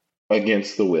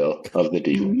against the will of the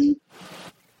defense. Mm-hmm.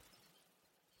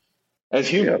 As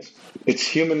humans, it's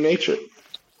human nature,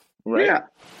 right? Yeah.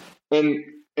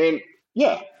 And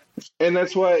yeah, and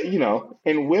that's why,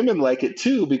 and women like it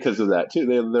too because of that too.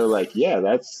 They're like, yeah,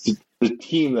 that's the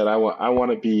team that I want. I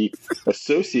want to be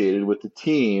associated with the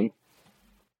team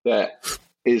that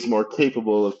is more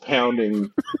capable of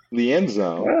pounding the end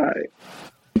zone Right.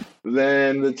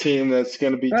 than the team that's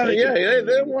going to be taking.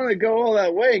 They want to go all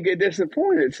that way and get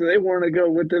disappointed, so they want to go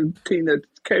with the team that's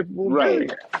capable of doing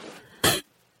it.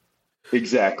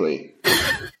 Exactly.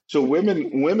 So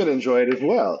women enjoy it as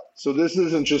well. So this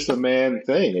isn't just a man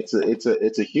thing. It's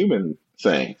a human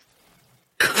thing.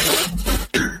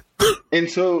 And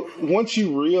so once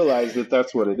you realize that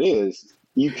that's what it is,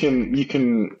 you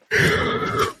can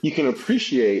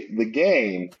appreciate the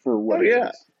game for what it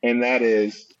is. And that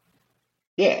is,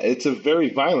 it's a very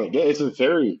violent game. It's a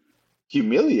very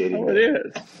humiliating Oh, it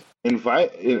is. And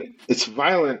it's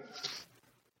violent.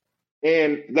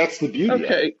 And that's the beauty of it.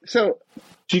 Okay, so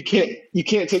You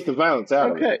can't take the violence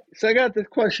out of it. okay, so I got this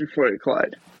question for you,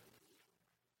 Clyde.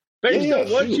 Based on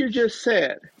what you just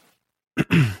said,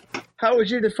 how would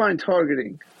you define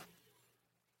targeting?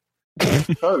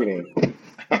 Targeting.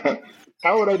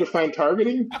 How would I define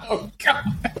targeting? Oh God!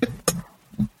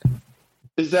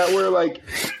 Is that where like?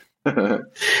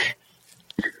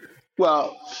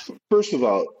 Well, first of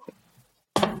all,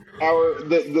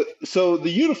 so the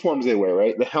uniforms they wear,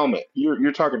 right? The helmet.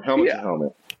 You're talking helmet to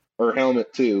helmet, or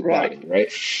helmet to body,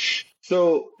 right?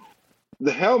 So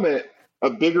the helmet, a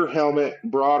bigger helmet,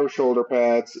 broader shoulder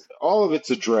pads, all of it's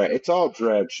it's all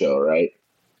drag show, right?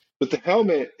 But the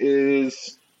helmet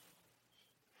is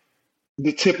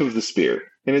the tip of the spear,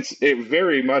 and it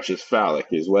very much is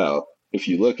phallic as well. If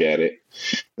you look at it,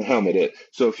 the helmet is.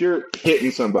 So if you're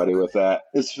hitting somebody with that,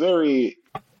 it's very,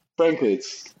 frankly,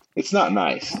 it's not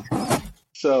nice.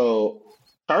 So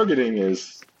targeting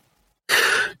it's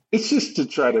just to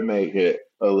try to make it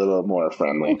a little more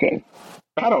friendly. Okay.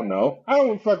 I don't know. I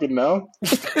don't fucking know.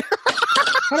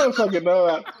 I don't fucking know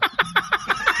that.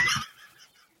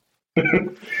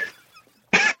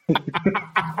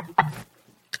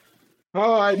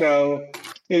 All I know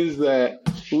is that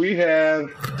we have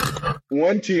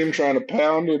one team trying to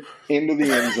pound it into the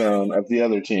end zone of the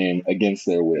other team against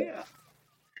their will.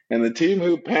 And the team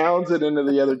who pounds it into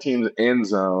the other team's end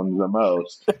zone the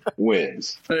most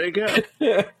wins. There you go.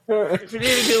 If you need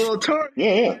to do a little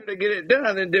targeting to get it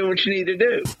done, then do what you need to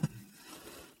do.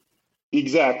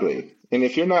 Exactly. And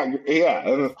if you're not,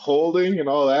 and holding and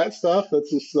all that stuff,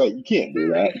 that's just like, you can't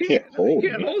do that. You can't hold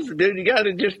it. Dude. You got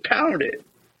to just pound it.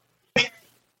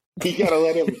 You got to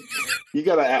let him, you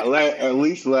got to at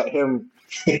least let him,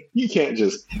 you can't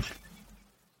just,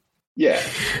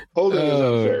 holding is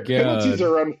unfair. God. Penalties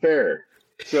are unfair.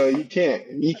 So you can't,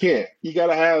 you got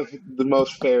to have the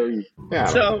most fair.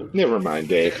 Never mind,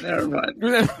 Dave. Never mind.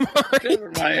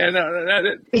 Never mind.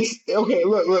 No. Okay,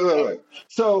 look.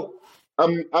 So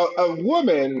a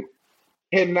woman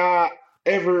cannot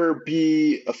ever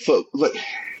be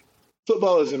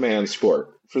football is a man's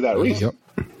sport for that reason.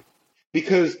 Yep.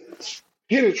 Because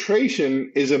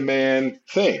penetration is a man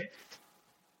thing.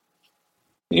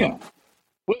 Yeah.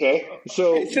 Okay,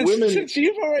 so since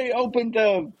you've already opened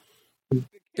the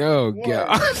Oh God!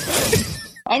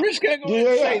 I'm just gonna go ahead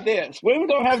and say this: women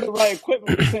don't have the right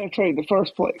equipment to penetrate in the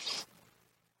first place.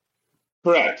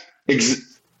 Correct.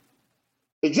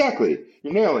 Exactly.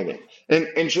 You're nailing it.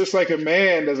 And just like a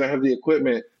man doesn't have the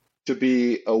equipment to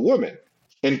be a woman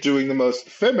and doing the most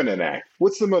feminine act.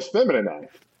 What's the most feminine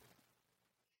act?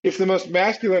 If the most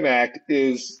masculine act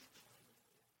is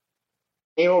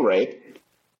anal rape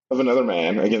of another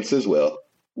man against his will,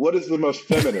 what is the most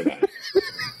feminine act?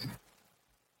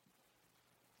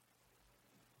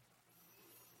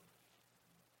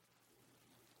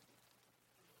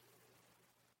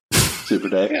 Super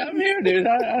Dave. Yeah, I'm here, dude.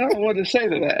 I don't know what to say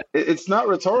to that. It's not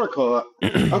rhetorical.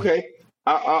 Okay,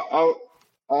 I'll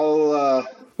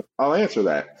answer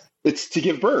that. It's to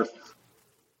give birth,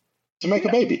 to make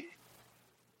a baby.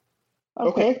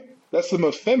 Okay, that's the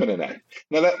most feminine act.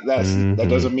 Now that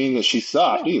doesn't mean that she's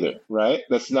soft either, right?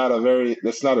 That's not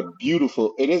a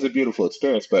beautiful. It is a beautiful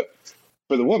experience, but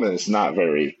for the woman, it's not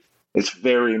very. It's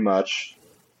very much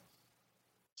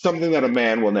something that a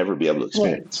man will never be able to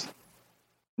experience.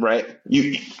 Right?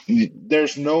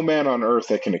 There's no man on earth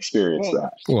that can experience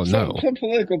that. Well, no. Some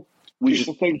political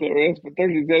people think there is, but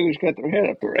there's they just got their head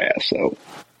up their ass. So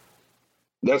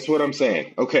that's what I'm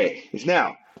saying. Okay,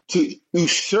 now to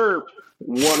usurp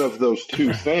one of those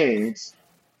two things,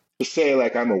 to say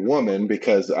like I'm a woman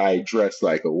because I dress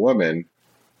like a woman,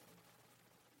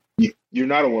 you're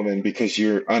not a woman because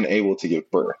you're unable to give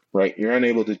birth, right? You're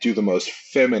unable to do the most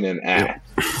feminine act.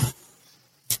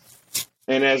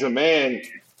 And as a man,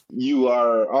 you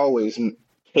are always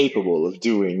capable of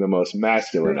doing the most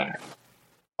masculine act,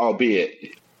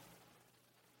 albeit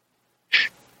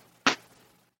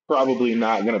probably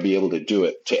not going to be able to do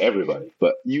it to everybody,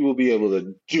 but you will be able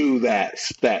to do that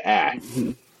act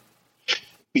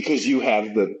because you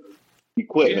have the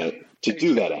equipment to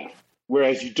do that act,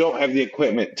 whereas you don't have the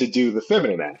equipment to do the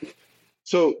feminine act.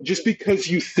 So just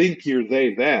because you think you're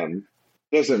they, them,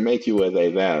 doesn't make you a they,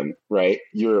 them, right?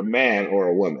 You're a man or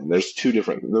a woman. Those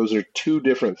are two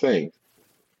different things.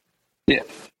 Yeah.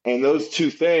 And those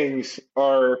two things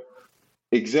are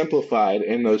exemplified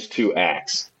in those two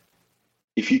acts.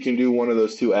 If you can do one of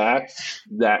those two acts,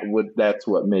 that's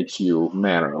what makes you a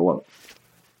man or a woman.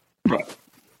 Right.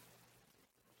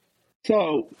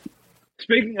 So,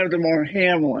 speaking of DeMar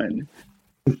Hamlin,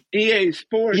 EA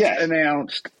Sports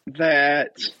announced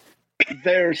that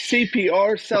their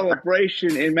CPR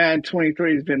celebration in Madden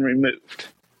 23 has been removed.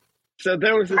 So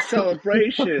there was a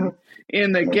celebration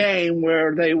in the game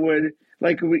where they would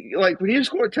like when you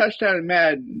score a touchdown in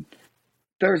Madden,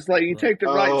 there's like you take the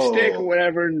right stick or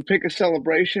whatever and pick a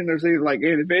celebration. There's either like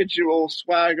individual,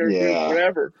 swagger, group,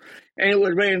 whatever, and it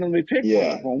would randomly pick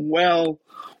one of them. Well,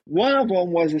 one of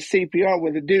them was a CPR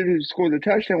where the dude who scored the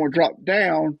touchdown would drop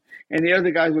down, and the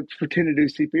other guys would pretend to do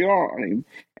CPR on him.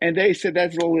 And they said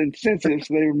that's a little insensitive,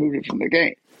 so they removed it from the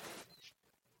game.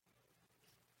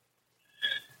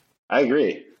 I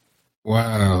agree.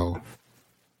 Wow.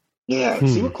 Yeah.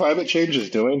 See what climate change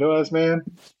is doing to us, man?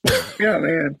 Yeah,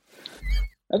 man.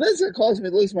 I think it's going to cause me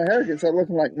to lose my hair and start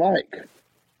looking like Mike.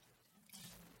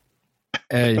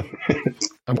 Hey,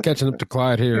 I'm catching up to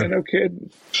Clyde here. Yeah, no kidding.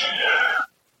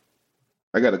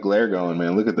 I got a glare going,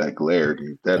 man. Look at that glare,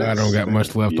 dude. I don't got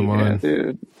much left of mine.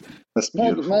 Dude. That's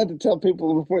beautiful. I had to tell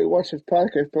people before you watch this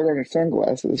podcast, put on your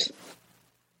sunglasses.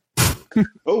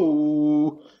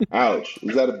 Oh, ouch.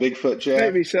 Is that a Bigfoot jab?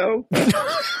 Maybe so.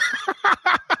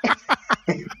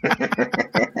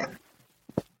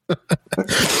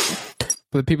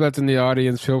 For the people that's in the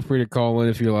audience, feel free to call in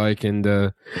if you like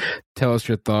and tell us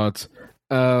your thoughts.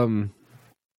 On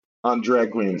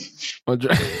drag queens.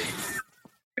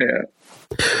 Yeah.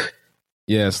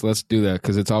 Yes, let's do that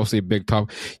because it's obviously a big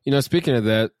topic. You know, speaking of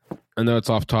that, I know it's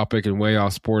off topic and way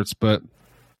off sports, but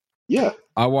yeah,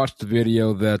 I watched the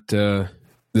video that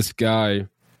this guy,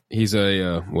 he's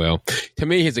to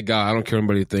me, he's a guy. I don't care what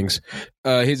anybody thinks.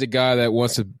 He's a guy that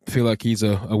wants to feel like he's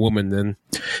a woman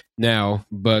now,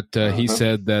 but he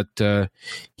said that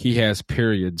he has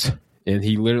periods, and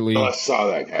he literally. Oh, I saw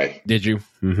that guy. Did you?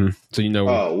 Mm-hmm. So you know.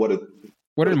 Oh,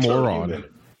 what a moron!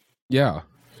 Yeah.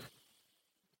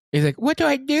 He's like, what do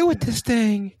I do with this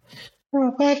thing?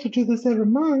 Well, I have to do this every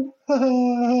month.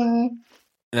 And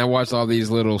I watched all these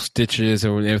little stitches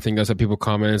and everything else that people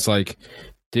comment. It's like,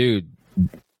 dude,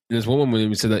 there's one woman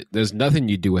who said that there's nothing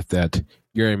you do with that.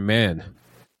 You're a man.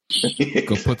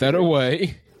 Go put that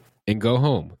away and go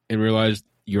home and realize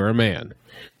you're a man.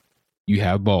 You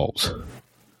have balls.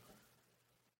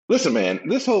 Listen, man,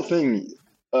 this whole thing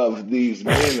of these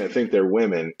men that think they're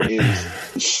women is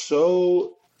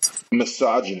so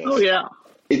misogynist. Oh, yeah.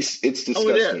 It's disgusting. Oh,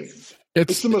 it is.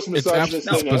 It's the most misogynist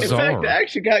thing ever. In fact, I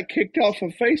actually got kicked off a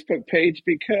Facebook page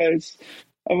because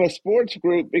of a sports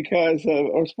group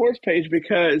or sports page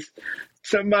because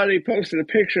somebody posted a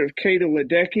picture of Kato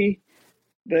Ledecky,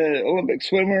 the Olympic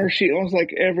swimmer. She owns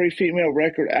like every female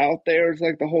record out there. It's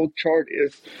like the whole chart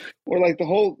is, or like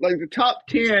the top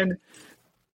 10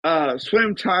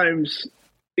 swim times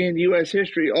in U.S.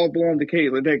 history all belong to Katie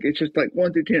Ledecky. It's just like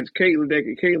 1 through 10 is Katie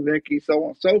Ledecky, so on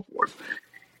and so forth.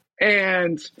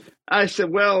 And I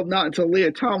said, well, not until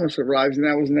Leah Thomas arrives, and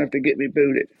that was enough to get me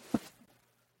booted.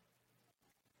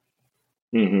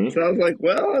 Mm-hmm. So I was like,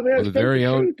 well, I mean, that's the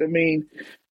truth. I mean,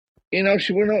 you know,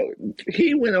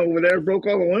 he went over there, broke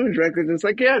all the women's records. It's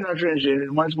like, yeah, no transgender.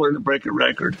 Might as well break a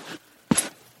record.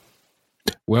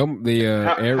 Well,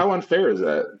 how unfair is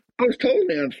that? It was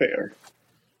totally unfair.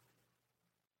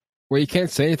 Well, you can't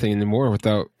say anything anymore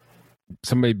without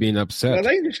somebody being upset. Well,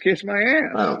 they just kiss my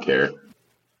ass. I don't care.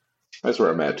 That's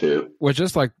where I'm at too. Well,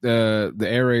 just like the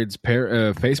Air Raids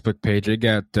Facebook page,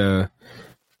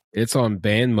 it's on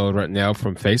ban mode right now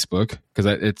from Facebook because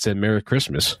it said Merry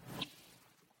Christmas.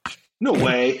 No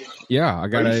way. Yeah, I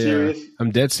got. Are you serious?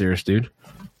 I'm dead serious, dude.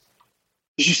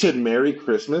 You said Merry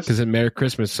Christmas? Because it's Merry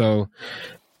Christmas. So,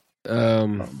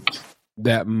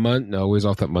 that month, no, it was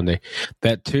off that Monday.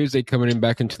 That Tuesday coming in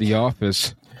back into the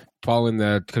office, following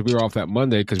that, because we were off that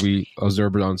Monday because we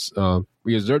observed it on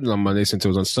Monday since it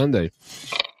was on Sunday.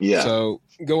 Yeah. So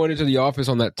going into the office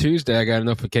on that Tuesday, I got a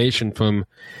notification from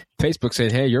Facebook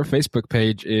saying, "Hey, your Facebook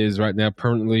page is right now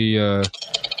permanently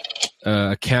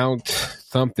account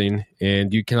something,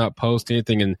 and you cannot post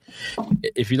anything. And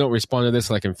if you don't respond to this,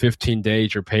 like in 15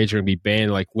 days, your page is going to be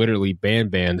banned, like literally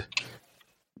banned."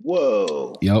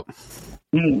 Whoa. Yep.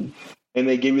 And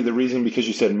they gave you the reason because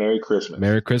you said Merry Christmas.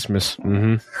 Merry Christmas.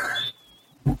 Mm-hmm.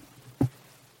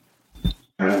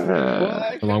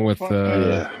 Along with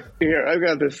here, I've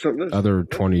got this other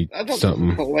 20 I thought something.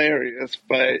 this was hilarious,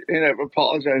 but I'm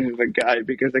apologizing to the guy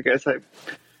because I guess I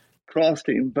crossed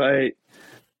him. But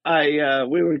I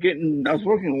was working at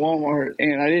Walmart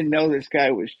and I didn't know this guy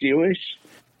was Jewish.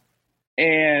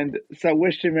 And so I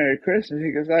wished him Merry Christmas.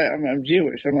 He goes, I'm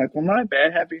Jewish. I'm like, well, my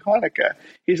bad. Happy Hanukkah.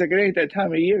 He's like, it ain't that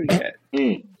time of year yet.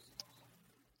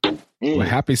 Well,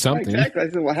 happy something. Exactly. I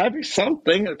said, well, happy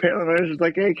something. And apparently the manager's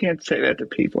like, hey, you can't say that to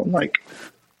people. I'm like,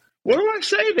 what do I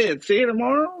say then? See you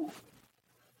tomorrow?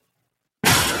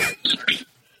 I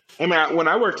mean, when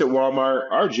I worked at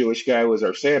Walmart, our Jewish guy was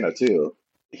our Santa, too.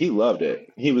 He loved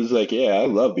it. He was like, yeah, I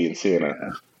love being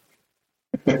Santa.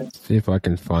 Yeah. See if I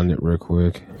can find it real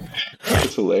quick.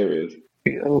 It's hilarious.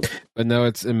 But no,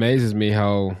 it amazes me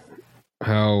how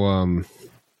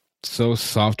so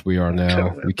soft we are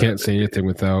now. We can't say anything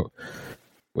without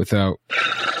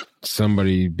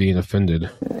somebody being offended.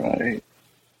 Right.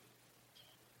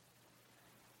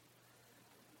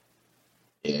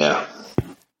 Yeah.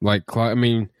 Like, I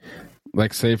mean,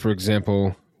 like say for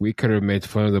example, we could have made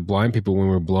fun of the blind people when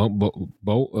we were bowling.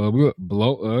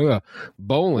 Whoa.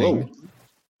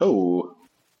 Oh.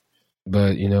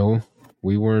 But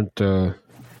we weren't. It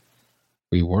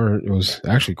was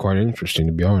actually quite interesting,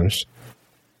 to be honest.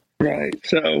 Right.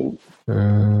 So.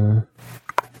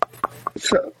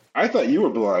 I thought you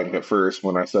were blind at first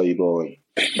when I saw you bowling.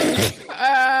 You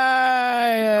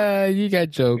got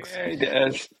jokes. Yeah, he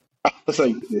does. It's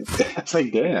like,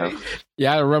 damn.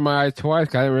 Yeah, I had to run my eyes twice.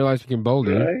 I didn't realize you can bowl,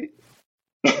 dude. Right.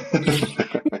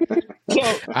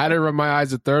 I had to run my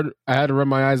eyes a third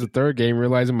game,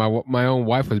 realizing my own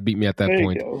wife was beating me at that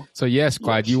point. So yes,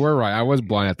 Clyde, you were right. I was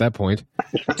blind at that point.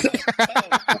 So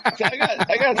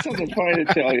I got something funny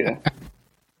to tell you.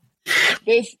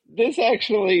 This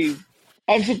actually,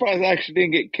 I'm surprised I actually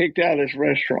didn't get kicked out of this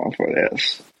restaurant for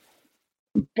this.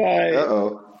 But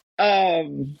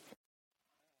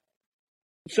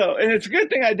so, and it's a good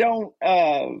thing I don't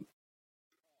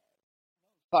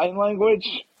sign language.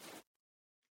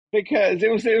 Because it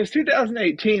was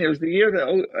 2018. It was the year that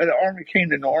the Army came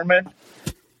to Norman.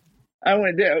 I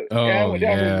went down. I went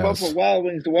down to Buffalo Wild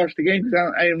Wings to watch the game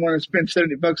because I didn't want to spend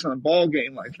 $70 on a ball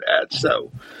game like that.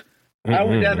 So I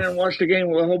went down there and watched the game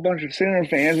with a whole bunch of Sooner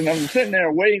fans, and I'm sitting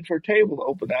there waiting for a table to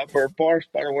open up or a bar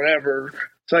spot or whatever,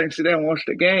 so I can sit down and watch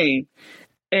the game.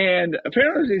 And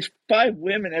apparently, there's these 5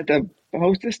 women at the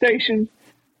hostess station,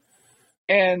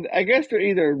 and I guess they're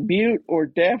either mute or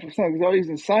deaf or something because they're all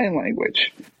using sign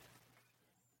language.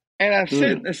 And I'm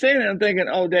sitting there and thinking,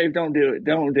 oh, Dave, don't do it.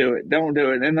 Don't do it. Don't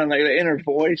do it. And then like the inner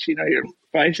voice, you're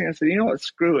fighting. I said, you know what?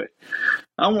 Screw it.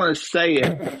 I want to say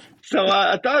it. So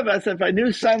I thought about it. I said, if I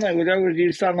knew sign language, I would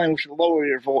use sign language to lower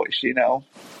your voice,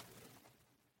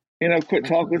 quit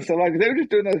talking so like they were just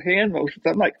doing those hand motions.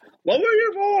 I'm like, lower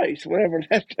your voice, whatever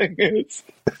that thing is.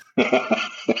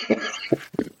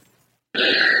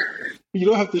 You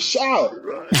don't have to shout.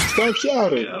 Stop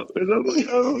shouting.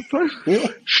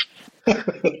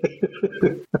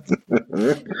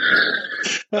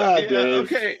 Dave.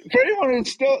 Okay, for anyone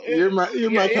who's still, You're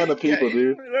my kind of people,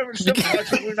 dude. Whoever's still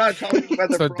watching, we're not talking about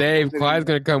the So, Broncos Dave, anymore. Clyde's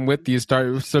going to come with you,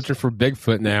 start searching for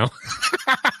Bigfoot now.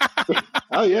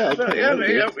 Oh yeah, Come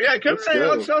Let's on,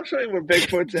 go. I'll show you where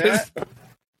Bigfoot's at.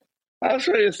 I'll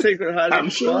show you a secret hiding I'm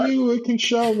sure spot. you can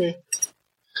show me.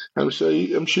 I'm sure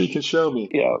you can show me.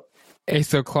 Yeah. Hey,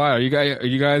 so Clyde, are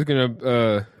you guys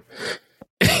gonna?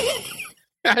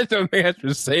 I don't think I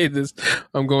should say this.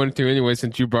 I'm going to anyway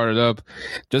since you brought it up.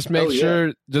 Just make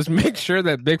sure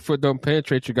that Bigfoot don't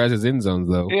penetrate you guys' end zones,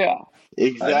 though. Yeah.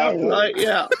 Exactly.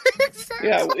 Yeah.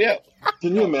 Yeah.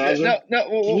 Can you imagine?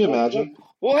 Can you imagine?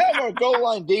 We'll have our goal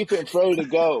line defense ready to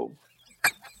go.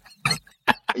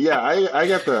 Yeah, I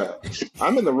got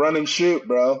I'm in the run and shoot,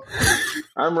 bro.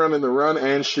 I'm running the run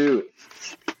and shoot.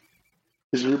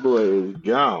 This your boy is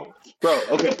gone. Bro,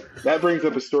 okay, that brings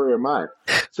up a story of mine.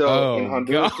 So in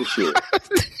Honduras this year.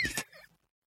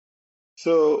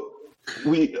 So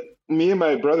me and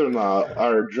my brother-in-law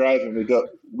are driving.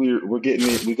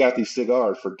 We got these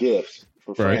cigars for gifts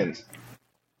for friends.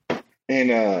 And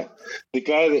the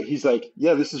guy that he's like,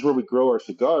 yeah, this is where we grow our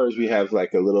cigars. We have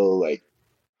like a little like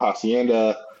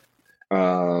hacienda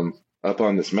up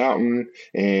on this mountain,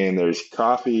 and there's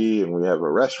coffee, and we have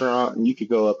a restaurant, and you could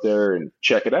go up there and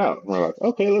check it out. And we're like,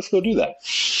 okay, let's go do that.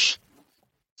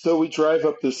 So we drive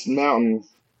up this mountain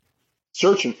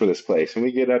searching for this place, and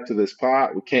we get up to this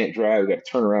spot. We can't drive. We got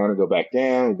to turn around and go back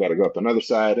down. We got to go up another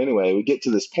side. Anyway, we get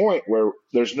to this point where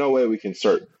there's no way we can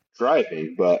start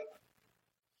driving, but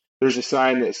there's a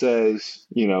sign that says,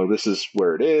 this is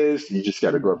where it is. You just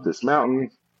got to go up this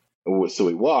mountain. So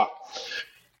we walk.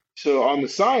 So on the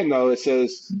sign, though, it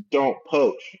says, don't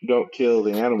poach, don't kill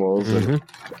the animals. Mm-hmm. And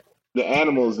the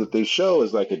animals that they show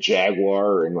is like a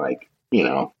jaguar and like,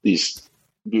 these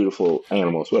beautiful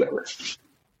animals, whatever.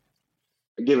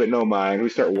 I give it no mind. We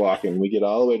start walking. We get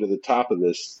all the way to the top of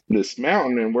this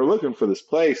mountain, and we're looking for this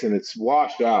place, and it's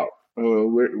washed out.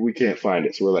 We can't find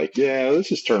it. So we're like, yeah, let's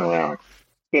just turn around.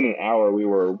 It's been an hour. We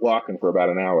were walking for about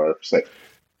an hour. It's like,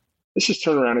 let's just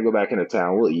turn around and go back into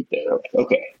town. We'll eat there.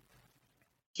 Okay.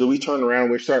 So we turn around.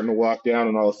 We're starting to walk down,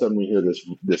 and all of a sudden we hear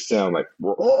this sound like,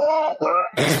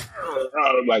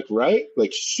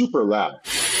 like super loud.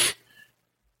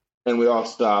 And we all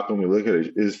stop and we look at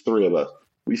it. It's three of us.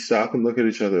 We stop and look at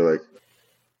each other like,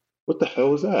 what the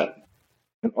hell was that?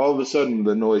 And all of a sudden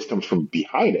the noise comes from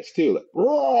behind us too. Like,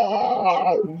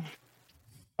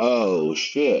 oh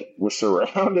shit, we're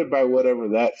surrounded by whatever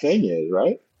that thing is,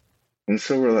 right? And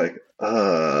so we're like,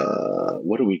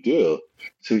 what do we do?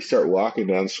 So we start walking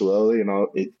down slowly, and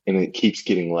it keeps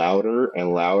getting louder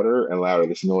and louder and louder.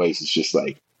 This noise is just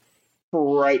like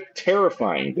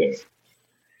terrifying, dude.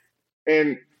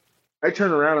 And I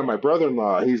turn around, and my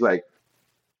brother-in-law, he's like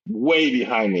way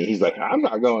behind me. He's like, I'm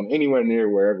not going anywhere near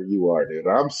wherever you are, dude.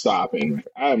 I'm stopping.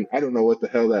 I don't know what the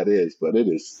hell that is, but it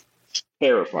is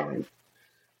terrifying.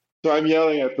 So I'm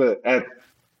yelling at the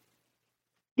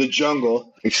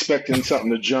jungle, expecting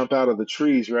something to jump out of the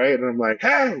trees, right? And I'm like,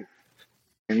 hey!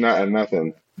 And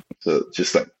nothing. So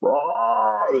just like,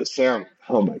 the sound.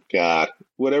 Oh my God.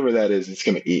 Whatever that is, it's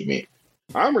going to eat me.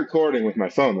 I'm recording with my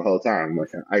phone the whole time. I'm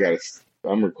like,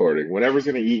 I'm recording. Whatever's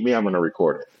going to eat me, I'm going to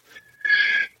record it.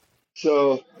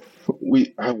 So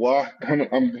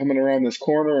I'm coming around this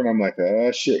corner, and I'm like,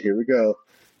 oh shit, here we go.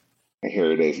 And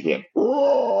here it is again.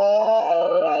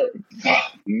 Oh,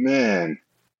 man.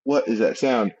 What is that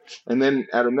sound? And then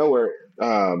out of nowhere,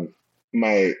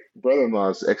 my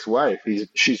brother-in-law's ex-wife,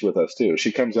 she's with us too.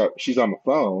 She comes up, she's on the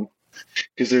phone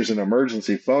because there's an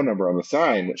emergency phone number on the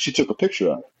sign that she took a picture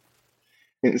of.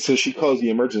 And so she calls the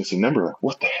emergency number, like,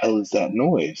 what the hell is that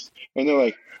noise? And they're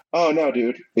like, oh no,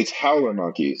 dude, it's howler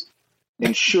monkeys.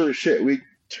 And sure as shit, we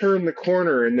turn the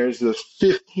corner, and there's this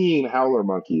 15 howler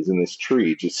monkeys in this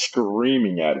tree just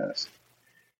screaming at us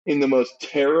in the most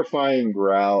terrifying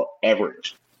growl ever.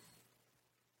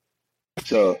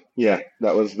 So yeah,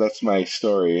 that's my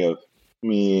story of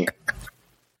me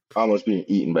almost being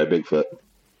eaten by Bigfoot.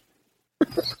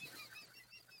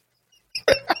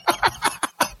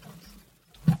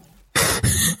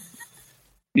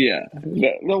 Yeah,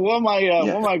 one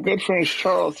of my good friends,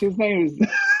 Charles. His nickname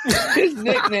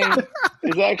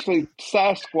is actually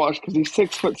Sasquatch because he's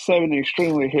 6'7" and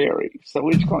extremely hairy. So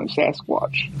we just call him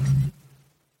Sasquatch.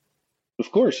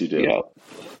 Of course you do. Yeah.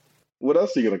 What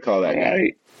else are you gonna call that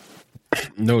guy?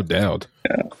 No doubt.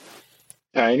 Yeah.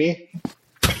 Tiny.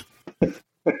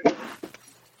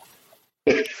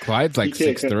 Clyde's like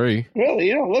 6'3". Really,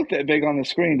 you don't look that big on the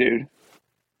screen, dude.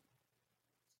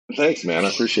 Thanks, man. I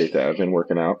appreciate that. I've been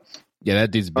working out. Yeah,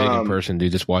 that dude's big in person,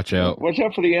 dude. Just watch out. Watch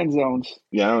out for the end zones.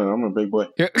 Yeah, I'm a big boy.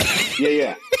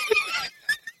 Yeah.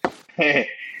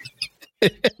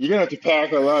 You're gonna have to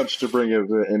pack a lunch to bring it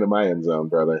into my end zone,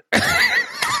 brother.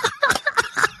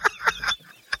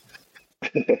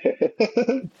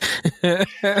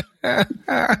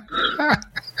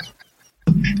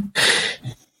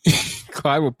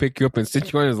 Clyde will pick you up and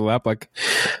sit you on his lap like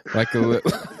you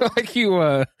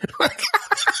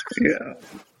Yeah.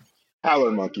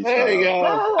 Howler monkey. There you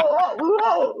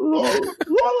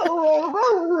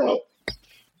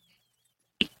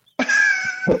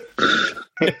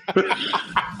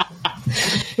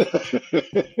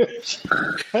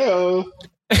Hello.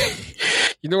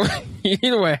 You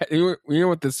know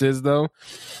what this is though?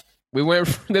 We went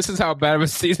from, this is how bad of a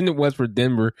season it was for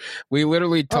Denver. We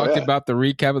literally talked about the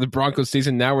recap of the Broncos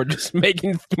season. Now we're just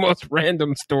making the most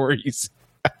random stories.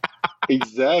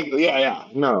 Exactly. Yeah.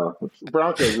 No,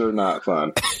 Broncos are not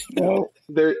fun. No.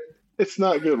 It's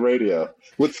not good radio.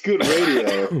 What's good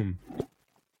radio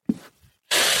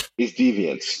is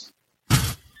deviance.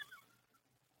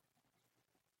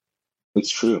 It's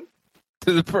true.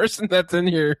 To the person that's in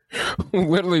here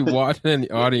literally watching in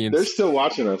the audience. They're still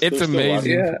watching us. It's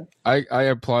amazing. Yeah. I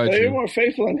applaud you. You're more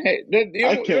faithful than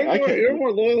you're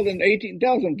more loyal than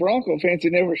 18,000 Bronco fans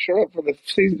who never show up for the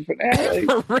season finale.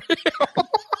 For real?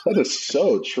 That is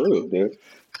so true, dude.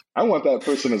 I want that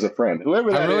person as a friend.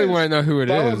 Whoever that is. I really want to know who it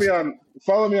is.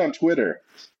 Follow me on Twitter.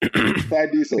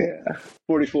 Thad Diesel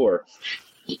 44.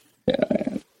 Yeah.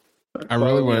 I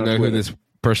really want to know who this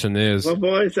person is. Well,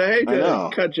 boys, I hate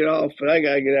to cut you off, but I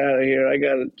gotta get out of here. I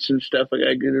got some stuff I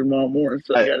gotta get tomorrow morning,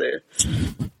 so I gotta.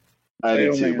 I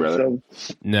do too, brother.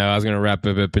 No, I was gonna wrap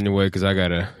it up anyway because I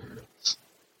got a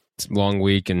long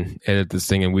week and edit this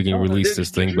thing, and we can release this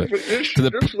thing. But just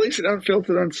release it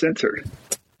unfiltered, uncensored.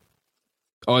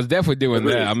 Oh, I was definitely doing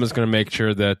that. I'm just going to make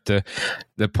sure that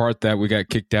the part that we got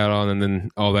kicked out on and then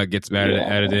all that gets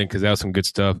added in because that was some good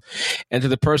stuff. And to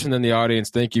the person in the audience,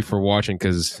 thank you for watching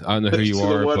because I don't know who you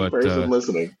are. One but person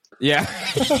listening. Yeah.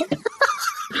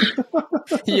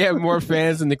 You have more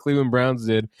fans than the Cleveland Browns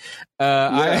did.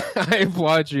 I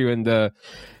applaud you. And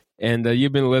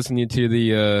you've been listening to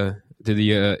the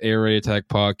Air Raid Attack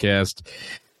podcast.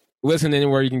 Listen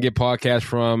anywhere you can get podcasts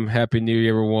from. Happy New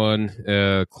Year,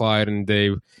 everyone. Clyde and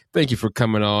Dave, thank you for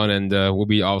coming on, and we'll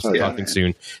be also talking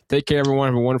soon. Take care, everyone.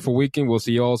 Have a wonderful weekend. We'll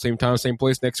see you all same time, same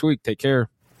place next week. Take care.